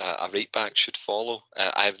that a right back should follow.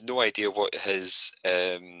 I have no idea what his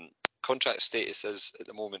contract status is at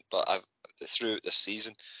the moment, but throughout this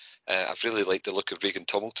season, I've really liked the look of Regan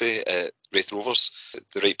Tumulty at Raith Rovers,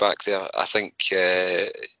 the right back there. I think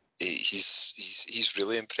he's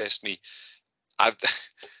really impressed me. I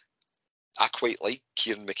quite like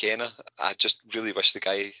Kieran McKenna. I just really wish the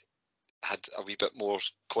guy had a wee bit more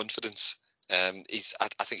confidence. I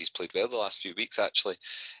think he's played well the last few weeks actually,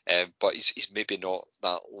 but he's maybe not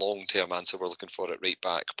that long-term answer we're looking for at right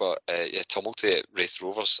back. But Tumulty at Raith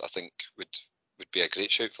Rovers I think would be a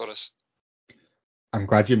great shout for us. I'm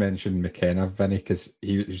glad you mentioned McKenna, Vinny, because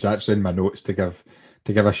he was actually in my notes to give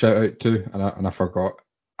a shout out to, and I forgot.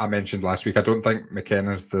 I mentioned last week I don't think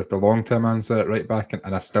McKenna's the long-term answer at right back,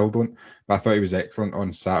 and I still don't. But I thought he was excellent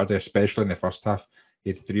on Saturday, especially in the first half. He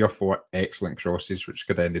had 3 or 4 excellent crosses, which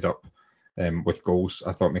could have ended up with goals.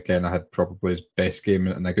 I thought McKenna had probably his best game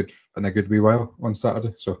in a good wee while on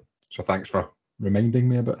Saturday. So thanks for reminding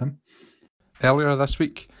me about him. Earlier this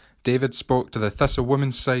week, David spoke to the Thistle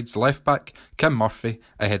women's side's left back, Kim Murphy,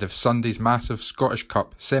 ahead of Sunday's massive Scottish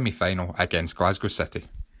Cup semi-final against Glasgow City.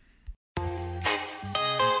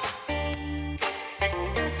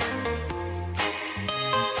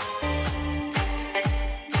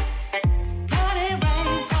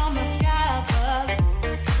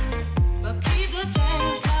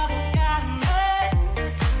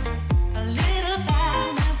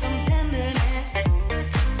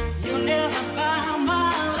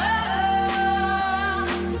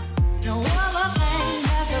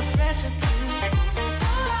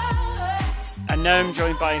 And now I'm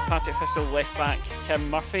joined by Partick Thistle left back Kim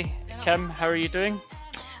Murphy. Kim, how are you doing?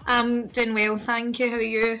 I'm doing well, thank you. How are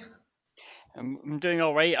you? I'm doing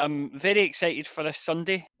all right. I'm very excited for this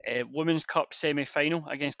Sunday Women's Cup semi-final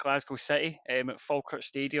against Glasgow City at Falkirk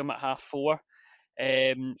Stadium at 4:30.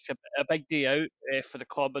 It's a big day out for the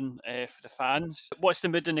club and for the fans. What's the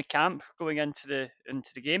mood in the camp going into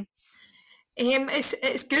the game?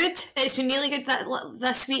 It's good. It's been really good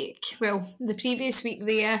this week. Well, the previous week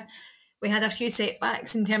there, we had a few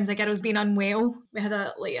setbacks in terms of girls being unwell. We had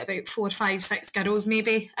about 4, 5, 6 girls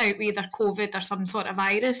maybe out with either COVID or some sort of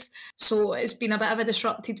virus. So it's been a bit of a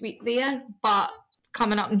disrupted week there. But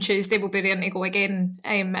coming up on Tuesday, we'll be ready to go again.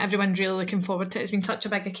 Everyone's really looking forward to it. It's been such a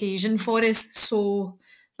big occasion for us. So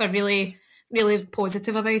we're really really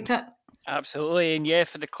positive about it. Absolutely, and yeah,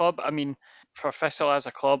 for the club, I mean, for Thistle as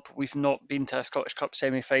a club, we've not been to a Scottish Cup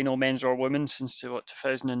semi-final, men's or women's, since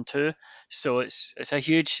 2002. So it's a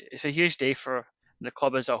huge day for the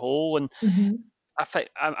club as a whole, and I think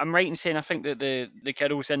I'm right in saying I think that the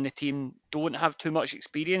girls in the team don't have too much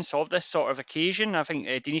experience of this sort of occasion. I think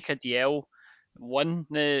Danica Diel won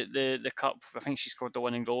the cup. I think she scored the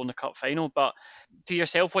winning goal in the cup final. But to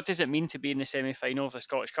yourself, what does it mean to be in the semi-final of the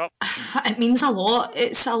Scottish Cup? It means a lot.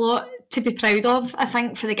 It's a lot to be proud of, I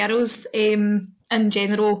think, for the girls in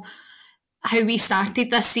general. How we started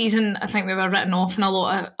this season, I think we were written off in a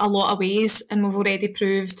lot of ways, and we've already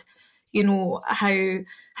proved,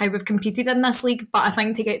 how we've competed in this league. But I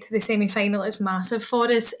think to get to the semi-final is massive for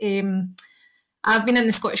us. I've been in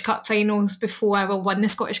the Scottish Cup finals before. I won the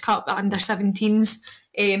Scottish Cup at under 17s,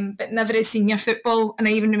 but never at senior football. And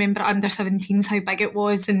I even remember at under 17s how big it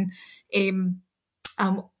was, and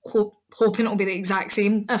I'm hoping it'll be the exact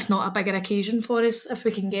same, if not a bigger occasion for us if we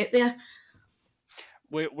can get there.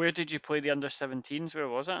 Where did you play the under 17s? Where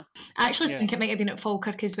was it? I actually think it might have been at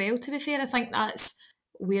Falkirk as well, to be fair. I think that's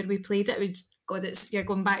where we played it. You're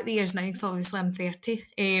going back the years now, so obviously I'm 30.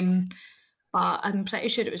 But I'm pretty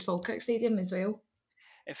sure it was Falkirk Stadium as well.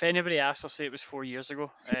 If anybody asks, I'll say it was 4 years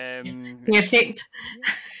ago. Perfect.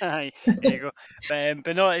 Aye, there you go.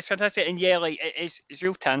 But no, it's fantastic, and yeah, like it's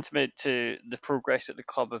real tantamount to the progress that the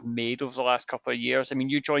club have made over the last couple of years. I mean,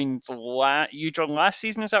 you joined last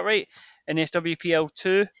season, is that right? In SWPL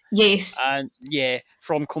 2, Yes. and yeah,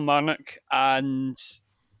 from Kilmarnock, and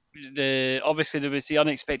obviously there was the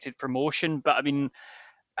unexpected promotion. But I mean,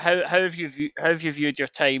 how have you viewed your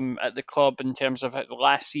time at the club in terms of the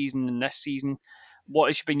last season and this season? What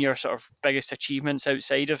has been your sort of biggest achievements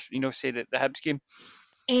outside of say the Hibs game?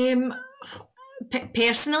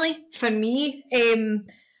 Personally, for me,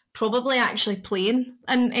 probably actually playing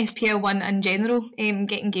in SPL1 in general,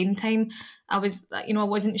 getting game time. I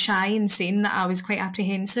wasn't shy in saying that I was quite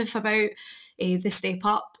apprehensive about the step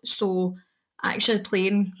up. So actually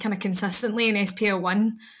playing kind of consistently in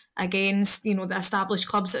SPL1 against, the established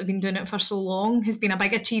clubs that have been doing it for so long has been a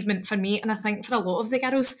big achievement for me, and I think for a lot of the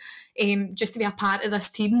girls, just to be a part of this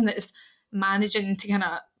team that's managing to kind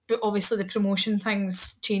of, but obviously the promotion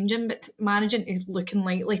thing's changing, but managing is looking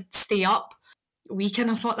likely to stay up. We kind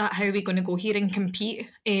of thought that, how are we going to go here and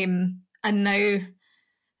compete? And now,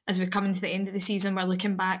 as we're coming to the end of the season, we're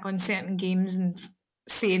looking back on certain games and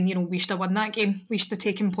saying, we should have won that game. We should have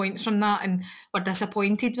taken points from that, and we're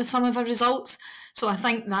disappointed with some of our results. So I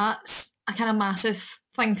think that's a kind of massive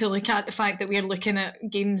thing to look at, the fact that we're looking at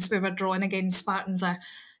games where we're drawing against Spartans or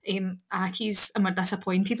Accies, and we're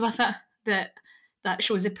disappointed with it. That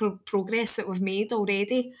shows the progress that we've made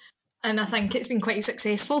already, and I think it's been quite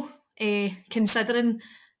successful, considering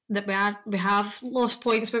that we have lost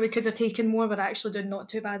points where we could have taken more. We're actually doing not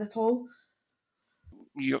too bad at all.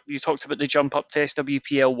 You talked about the jump up to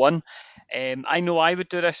SWPL 1. I know I would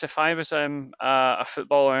do this if I was a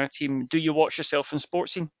footballer on a team. Do you watch yourself in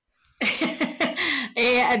Sportscene?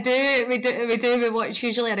 I do. We watch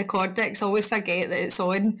usually a Recordics. I always forget that it's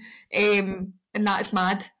on. And that's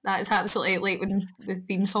mad. That's absolutely like when the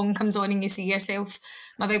theme song comes on and you see yourself.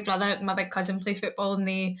 My big brother and my big cousin play football, and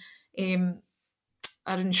they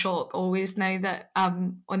are in shock always now that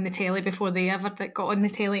I'm on the telly before they ever got on the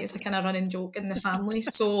telly. It's a kind of running joke in the family.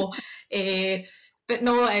 So, but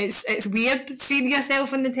no, it's weird seeing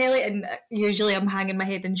yourself on the telly, and usually I'm hanging my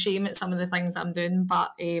head in shame at some of the things I'm doing.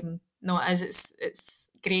 But no, it's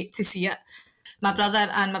great to see it. My brother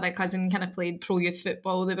and my big cousin kind of played pro youth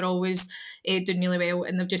football. They were always doing really well,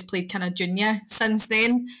 and they've just played kind of junior since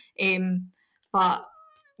then. But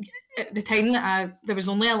at the time that there was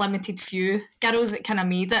only a limited few girls that kind of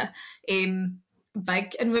made it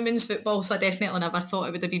big in women's football, so I definitely never thought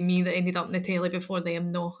it would have been me that ended up in the telly before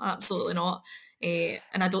them. No, absolutely not. And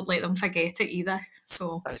I don't let them forget it either.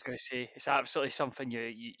 So I was going to say, it's absolutely something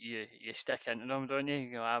you stick into them, don't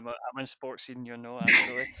you? I'm in Sportscene,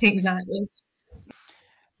 absolutely. Exactly.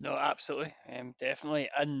 No, absolutely, definitely.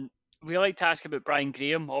 And we like to ask about Brian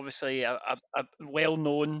Graham, obviously a well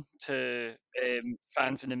known to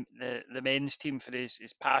fans in the men's team for his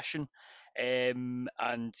passion, and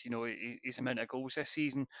his amount of goals this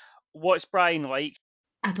season. What's Brian like?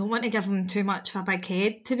 I don't want to give them too much of a big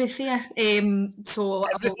head, to be fair. So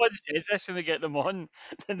Everyone says this when we get them on.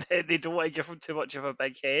 They don't want to give them too much of a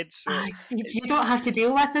big head. So you don't have to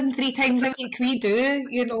deal with them 3 times a week. We do.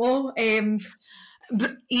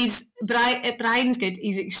 Brian's good.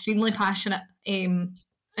 He's extremely passionate, and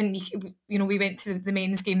we went to the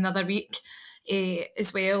men's game the other week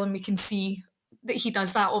as well, and we can see that he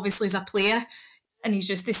does that obviously as a player. and he's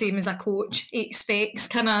just the same as a coach. He expects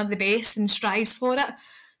kind of the best and strives for it.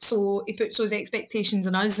 So he puts those expectations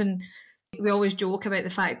on us, and we always joke about the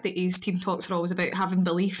fact that his team talks are always about having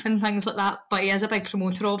belief and things like that, but he is a big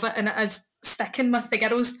promoter of it, and it is sticking with the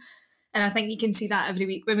girls. And I think you can see that every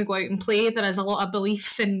week when we go out and play. There is a lot of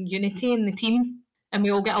belief and unity in the team, and we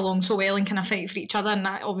all get along so well and kind of fight for each other. And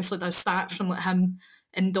that obviously does start from like him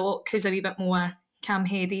and Doc, who's a wee bit more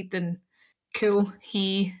calm-headed and cool.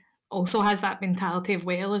 He also has that mentality of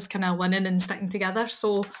well as kind of winning and sticking together.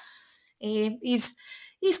 So he's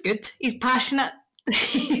good. He's passionate.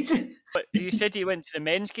 But you said you went to the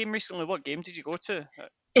men's game recently. What game did you go to?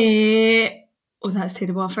 Oh, that's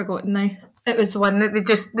terrible. I've forgotten now. It was the one that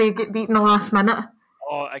they get beaten the last minute.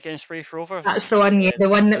 Oh, against Raith Rovers. That's the one, yeah. The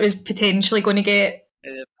one that was potentially going to get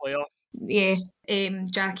The playoffs. Yeah,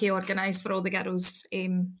 Jackie organised for all the girls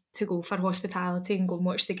to go for hospitality and go and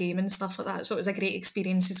watch the game and stuff like that. So it was a great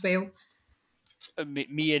experience as well.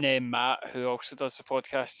 Me and Matt, who also does the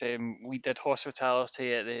podcast, we did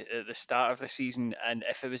hospitality at the start of the season, and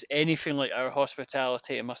if it was anything like our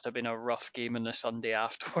hospitality, it must have been a rough game on the Sunday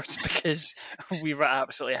afterwards because we were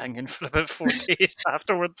absolutely hanging for about 4 days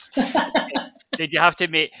afterwards. Did you have to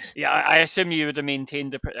make? Yeah, I assume you would have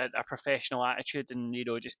maintained a professional attitude and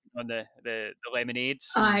just on the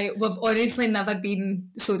lemonades. We've honestly never been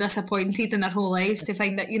so disappointed in our whole lives to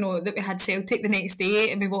find that that we had Celtic the next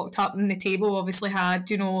day, and we walked up and the table obviously had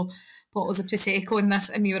bottles of prosecco and this,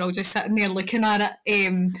 and we were all just sitting there looking at it.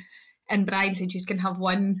 And Brian said you can have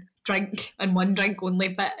one drink and one drink only,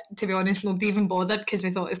 but to be honest, nobody even bothered because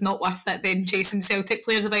we thought it's not worth it then chasing Celtic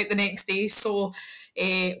players about the next day. So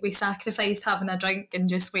we sacrificed having a drink and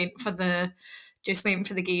just went for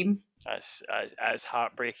the game. That's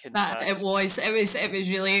heartbreaking. It was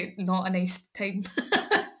really not a nice time.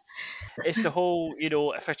 It's the whole,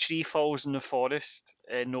 if a tree falls in the forest,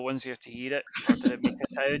 no one's there to hear it, or did it make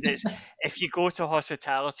a sound? It's if you go to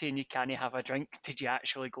hospitality and you can't have a drink, did you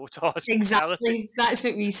actually go to hospitality? Exactly. That's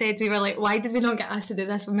what we said. We were like, why did we not get asked to do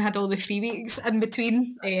this when we had all the 3 weeks in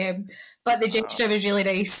between? But the gesture was really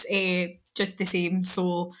nice, just the same.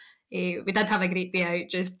 So we did have a great day out,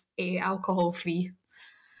 just alcohol free.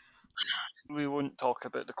 We won't talk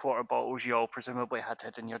about the quarter bottles you all presumably had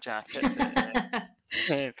hid in your jacket.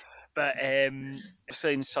 But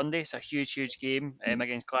obviously on Sunday, it's a huge game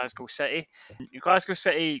against Glasgow City. Glasgow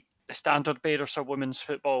City, the standard bearers for women's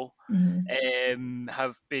football,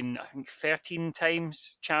 have been, I think, 13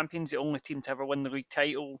 times champions, the only team to ever win the league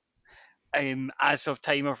title. As of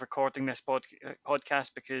time of recording this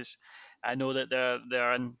podcast, because I know that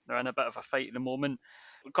they're in a bit of a fight at the moment.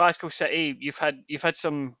 Glasgow City, you've had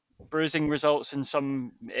some bruising results and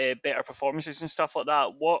some better performances and stuff like that.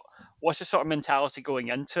 What's the sort of mentality going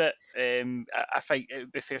into it? I think it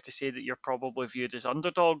would be fair to say that you're probably viewed as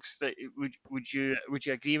underdogs. That would you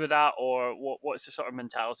agree with that, or what's the sort of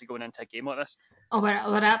mentality going into a game like this? Oh, we're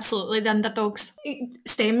absolutely the underdogs. It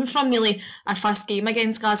stems from really our first game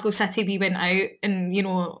against Glasgow City. We went out and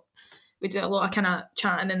we did a lot of kind of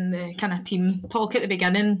chatting in the kind of team talk at the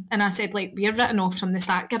beginning, and I said like we're written off from the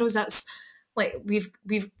start, girls. That's like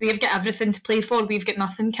they've got everything to play for. We've got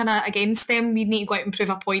nothing kind of against them. We need to go out and prove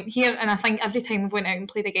a point here. And I think every time we've went out and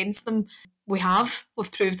played against them, we've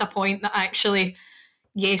proved a point that actually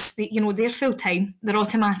yes, they're full time. They're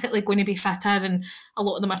automatically going to be fitter, and a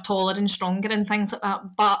lot of them are taller and stronger and things like that.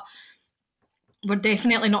 But we're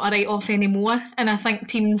definitely not a write-off anymore, and I think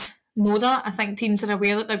teams know that. I think teams are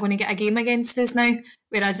aware that they're going to get a game against us now,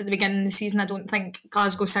 whereas at the beginning of the season I don't think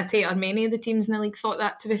Glasgow City or many of the teams in the league thought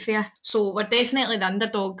that, to be fair. So we're definitely the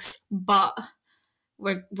underdogs, but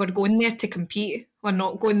we're going there to compete. We're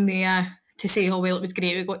not going there to say, oh well, it was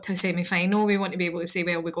great we got to a semi-final. We want to be able to say,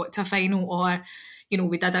 well, we got to a final, or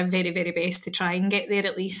we did our very, very best to try and get there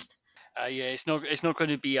at least. Yeah, it's not going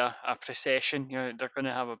to be a procession. They're going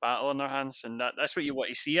to have a battle on their hands, and that's what you want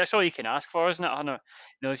to see. That's all you can ask for, isn't it, Hannah?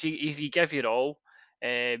 If you give your all,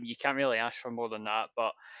 you can't really ask for more than that.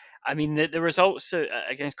 But I mean, the results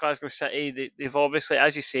against Glasgow City, they've obviously,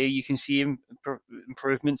 as you say, you can see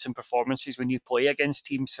improvements in performances when you play against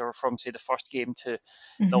teams from say the first game to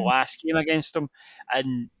the last game against them,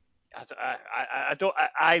 and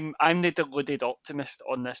I'm the deluded optimist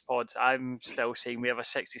on this pod. I'm still saying we have a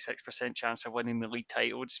 66% chance of winning the league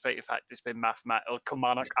title, despite the fact it's been mathematical.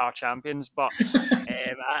 Kilmarnock are champions, but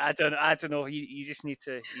I don't know. You just need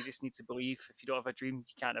to believe. If you don't have a dream,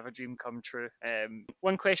 you can't have a dream come true.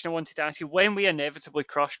 One question I wanted to ask you: when we inevitably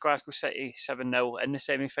crush Glasgow City 7-0 in the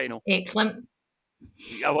semi-final, excellent.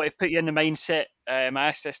 I want to put you in the mindset. I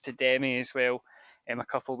asked this to Demi as well a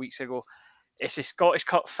couple of weeks ago. It's a Scottish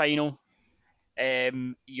Cup final.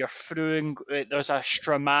 you're throwing. There's a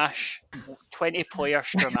Stramash, 20-player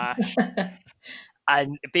Stramash,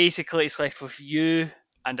 and basically it's left with you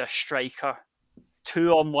and a striker,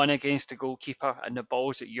 2-on-1 against the goalkeeper, and the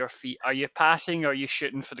ball's at your feet. Are you passing or are you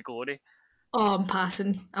shooting for the glory? Oh, I'm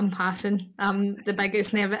passing. I'm the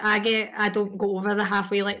biggest nerve I don't go over the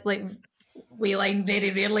halfway way line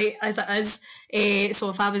very rarely as it is. So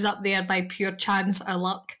if I was up there by pure chance or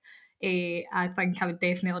luck, I think I would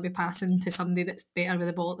definitely be passing to somebody that's better with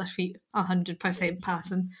the ball at their feet. 100%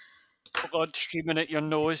 passing. Blood streaming at your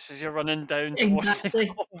nose as you're running down towards the Exactly.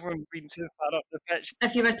 goal and being too far up the pitch.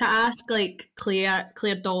 If you were to ask like Claire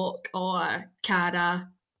Dock or Cara,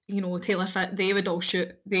 Taylor Fit, they would all shoot.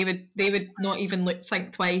 They would not even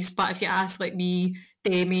think twice. But if you ask like me,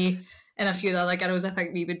 Demi, and a few of the other girls, I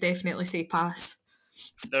think we would definitely say pass.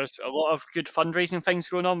 There's a lot of good fundraising things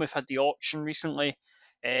going on. We've had the auction recently,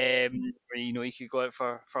 where you could go out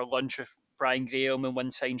for lunch with Brian Graham and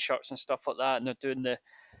win signed shirts and stuff like that, and they're doing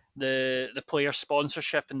the player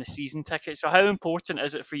sponsorship and the season tickets. So how important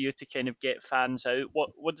is it for you to kind of get fans out?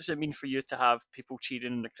 What does it mean for you to have people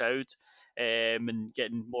cheering in the crowd, and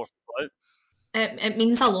getting more people out? It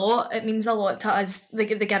means a lot. It means a lot to us, the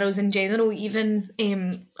girls in general. Even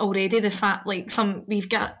already the fact we've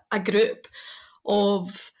got a group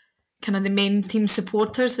of kind of the main team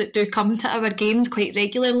supporters that do come to our games quite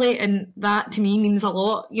regularly, and that to me means a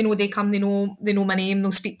lot. They come, they know my name,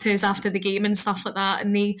 they'll speak to us after the game and stuff like that,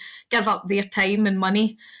 and they give up their time and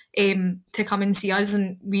money to come and see us,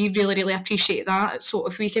 and we really, really appreciate that. So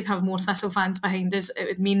if we could have more Thistle fans behind us, it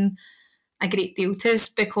would mean a great deal to us,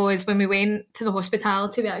 because when we went to the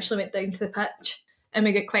hospitality, we actually went down to the pitch and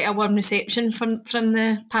we got quite a warm reception from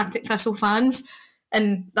the Partick Thistle fans,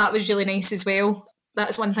 and that was really nice as well.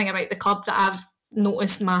 That's one thing about the club that I've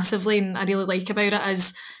noticed massively and I really like about it,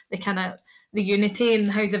 is the unity and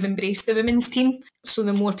how they've embraced the women's team. So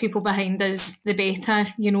the more people behind us, the better.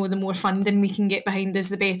 The more funding we can get behind us,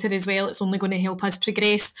 the better as well. It's only going to help us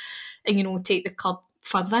progress and take the club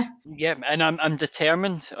further. Yeah, and I'm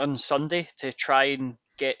determined on Sunday to try and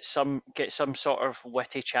get some sort of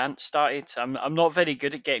witty chant started. I'm not very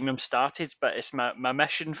good at getting them started, but it's my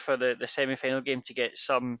mission for the semi-final game to get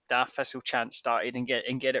some Daft Thistle chant started and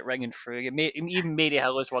get it ringing through. Even Mary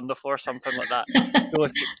Hill is wonderful or something like that. So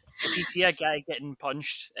if you see a guy getting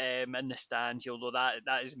punched in the stand, you'll know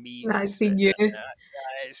that is me. That's been you.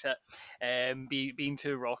 It's being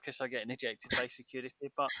too raucous or getting ejected by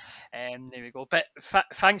security. But there we go. But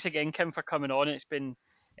thanks again, Kim, for coming on. It's been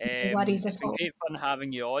No worries it's at been all. great fun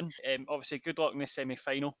having you on. Obviously, good luck in the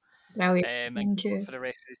semi-final, Brilliant. and Thank good luck you. for the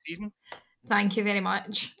rest of the season. Thank you very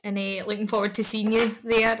much. And looking forward to seeing you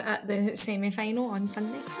there at the semi-final on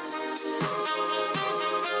Sunday.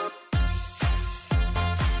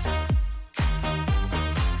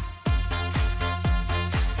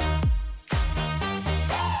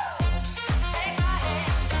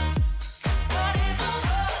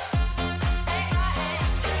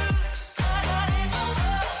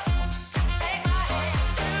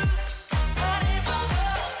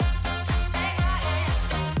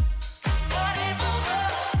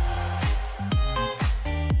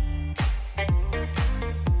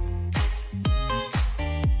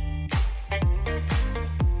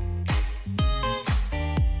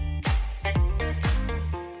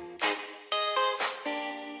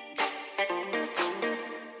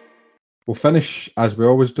 We'll finish, as we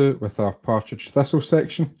always do, with our Partridge Thistle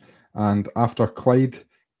section. And after Clyde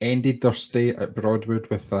ended their stay at Broadwood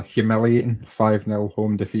with a humiliating 5-0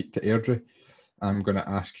 home defeat to Airdrie, I'm going to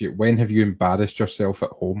ask you, when have you embarrassed yourself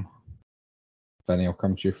at home? Vinny, I'll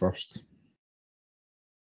come to you first.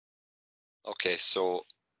 Okay, so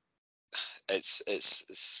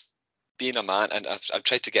it's being a man, and I've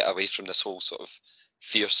tried to get away from this whole sort of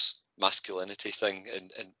fierce masculinity thing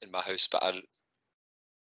in my house, but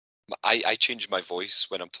I change my voice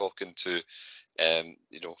when I'm talking to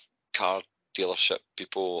car dealership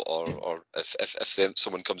people, or if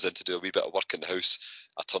someone comes in to do a wee bit of work in the house,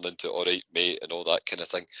 I turn into all right mate and all that kind of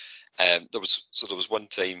thing. There was one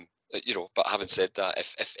time, but having said that,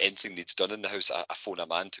 if anything needs done in the house, I phone a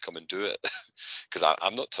man to come and do it, because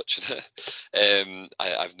I'm not touching it. I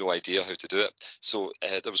have no idea how to do it. So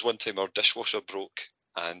there was one time our dishwasher broke,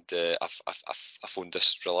 and I phoned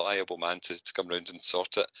this reliable man to come round and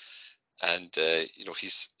sort it, and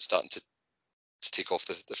he's starting to take off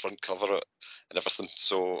the front cover and everything.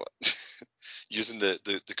 So using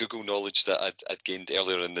the Google knowledge that I'd gained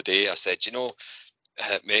earlier in the day, I said,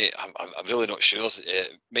 Mate, I'm really not sure.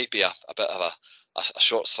 It might be a bit of a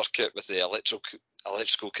short circuit with the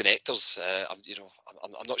electrical connectors.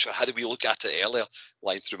 I'm not sure. How did we look at it earlier,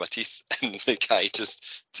 lying through my teeth, and the guy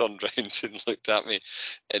just turned round and looked at me,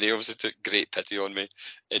 and he obviously took great pity on me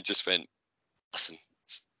and just went, "Listen,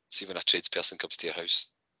 see when a tradesperson comes to your house,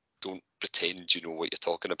 don't pretend you know what you're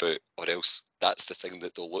talking about, or else that's the thing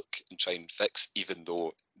that they'll look and try and fix, even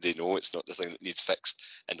though they know it's not the thing that needs fixed,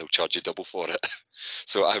 and they'll charge you double for it."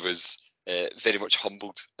 So I was very much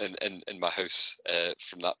humbled in my house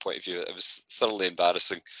from that point of view. It was thoroughly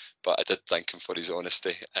embarrassing, but I did thank him for his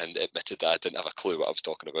honesty and admitted that I didn't have a clue what I was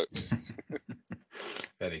talking about.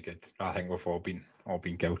 Very good. I think we've all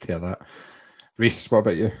been guilty of that. Reese, what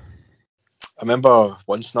about you? I remember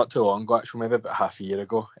once, not too long ago, actually, maybe about half a year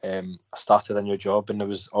ago, I started a new job, and there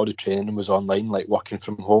was all the training was online, like working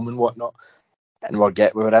from home and whatnot. And we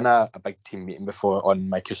were in a big team meeting before on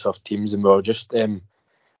Microsoft Teams, and we were just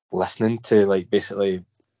listening to like basically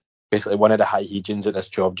one of the high Hegians at this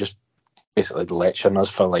job just basically lecturing us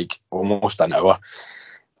for like almost an hour.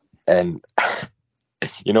 And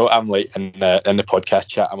you know, I'm like in the podcast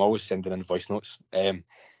chat, I'm always sending in voice notes, and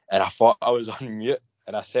I thought I was on mute,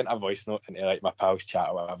 and I sent a voice note into like my pal's chat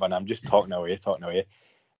or whatever, and I'm just talking away,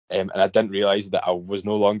 and I didn't realise that I was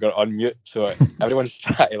no longer on mute. So everyone's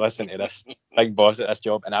trying to listen to this big boss at this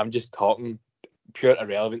job, and I'm just talking pure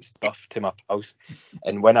irrelevant stuff to my pals.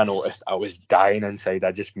 And when I noticed, I was dying inside.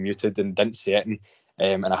 I just muted and didn't say it,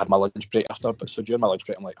 and I had my lunch break after. But so during my lunch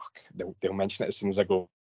break, I'm like, they'll mention it as soon as I go.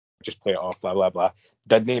 Just play it off, blah blah blah.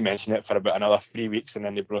 Didn't mention it for about another 3 weeks, and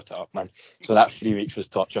then they brought it up, man. So that 3 weeks was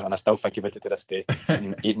torture, and I still think about it to this day.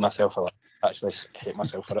 And eating myself a lot. Actually, I hate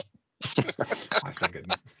myself for it. That's not good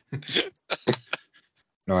enough.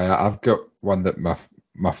 No, I've got one that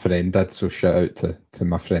my friend did, so shout out to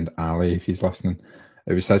my friend Ali if he's listening.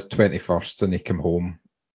 It was his 21st, and he came home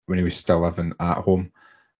when he was still living at home,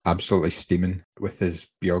 absolutely steaming, with his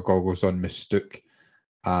beer goggles on, mistook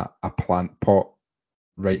a plant pot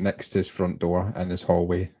right next to his front door in his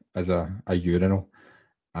hallway as a urinal,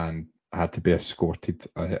 and had to be escorted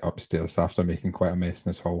upstairs after making quite a mess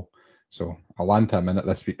in his hall. So I'll land him in it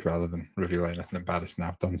this week rather than reveal anything embarrassing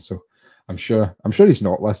I've done. So I'm sure he's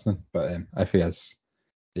not listening, but if he is,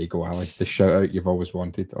 there you go, Ali. The shout out you've always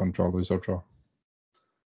wanted on Draw, Lose or Draw.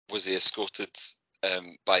 Was he escorted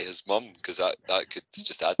by his mum? Because that could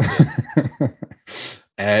just add to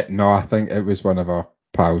it. No, I think it was one of our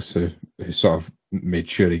pals who sort of made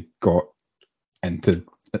sure he got into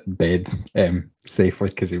bed safely,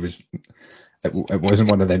 because it wasn't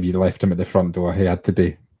one of them you left him at the front door. He had to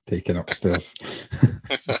be taken upstairs.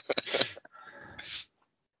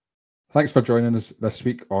 Thanks for joining us this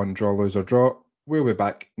week on Draw, Lose or Draw. We'll be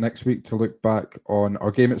back next week to look back on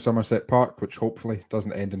our game at Somerset Park, which hopefully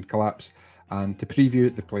doesn't end in collapse, and to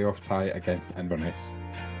preview the playoff tie against Inverness.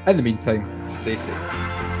 In the meantime, stay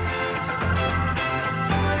safe.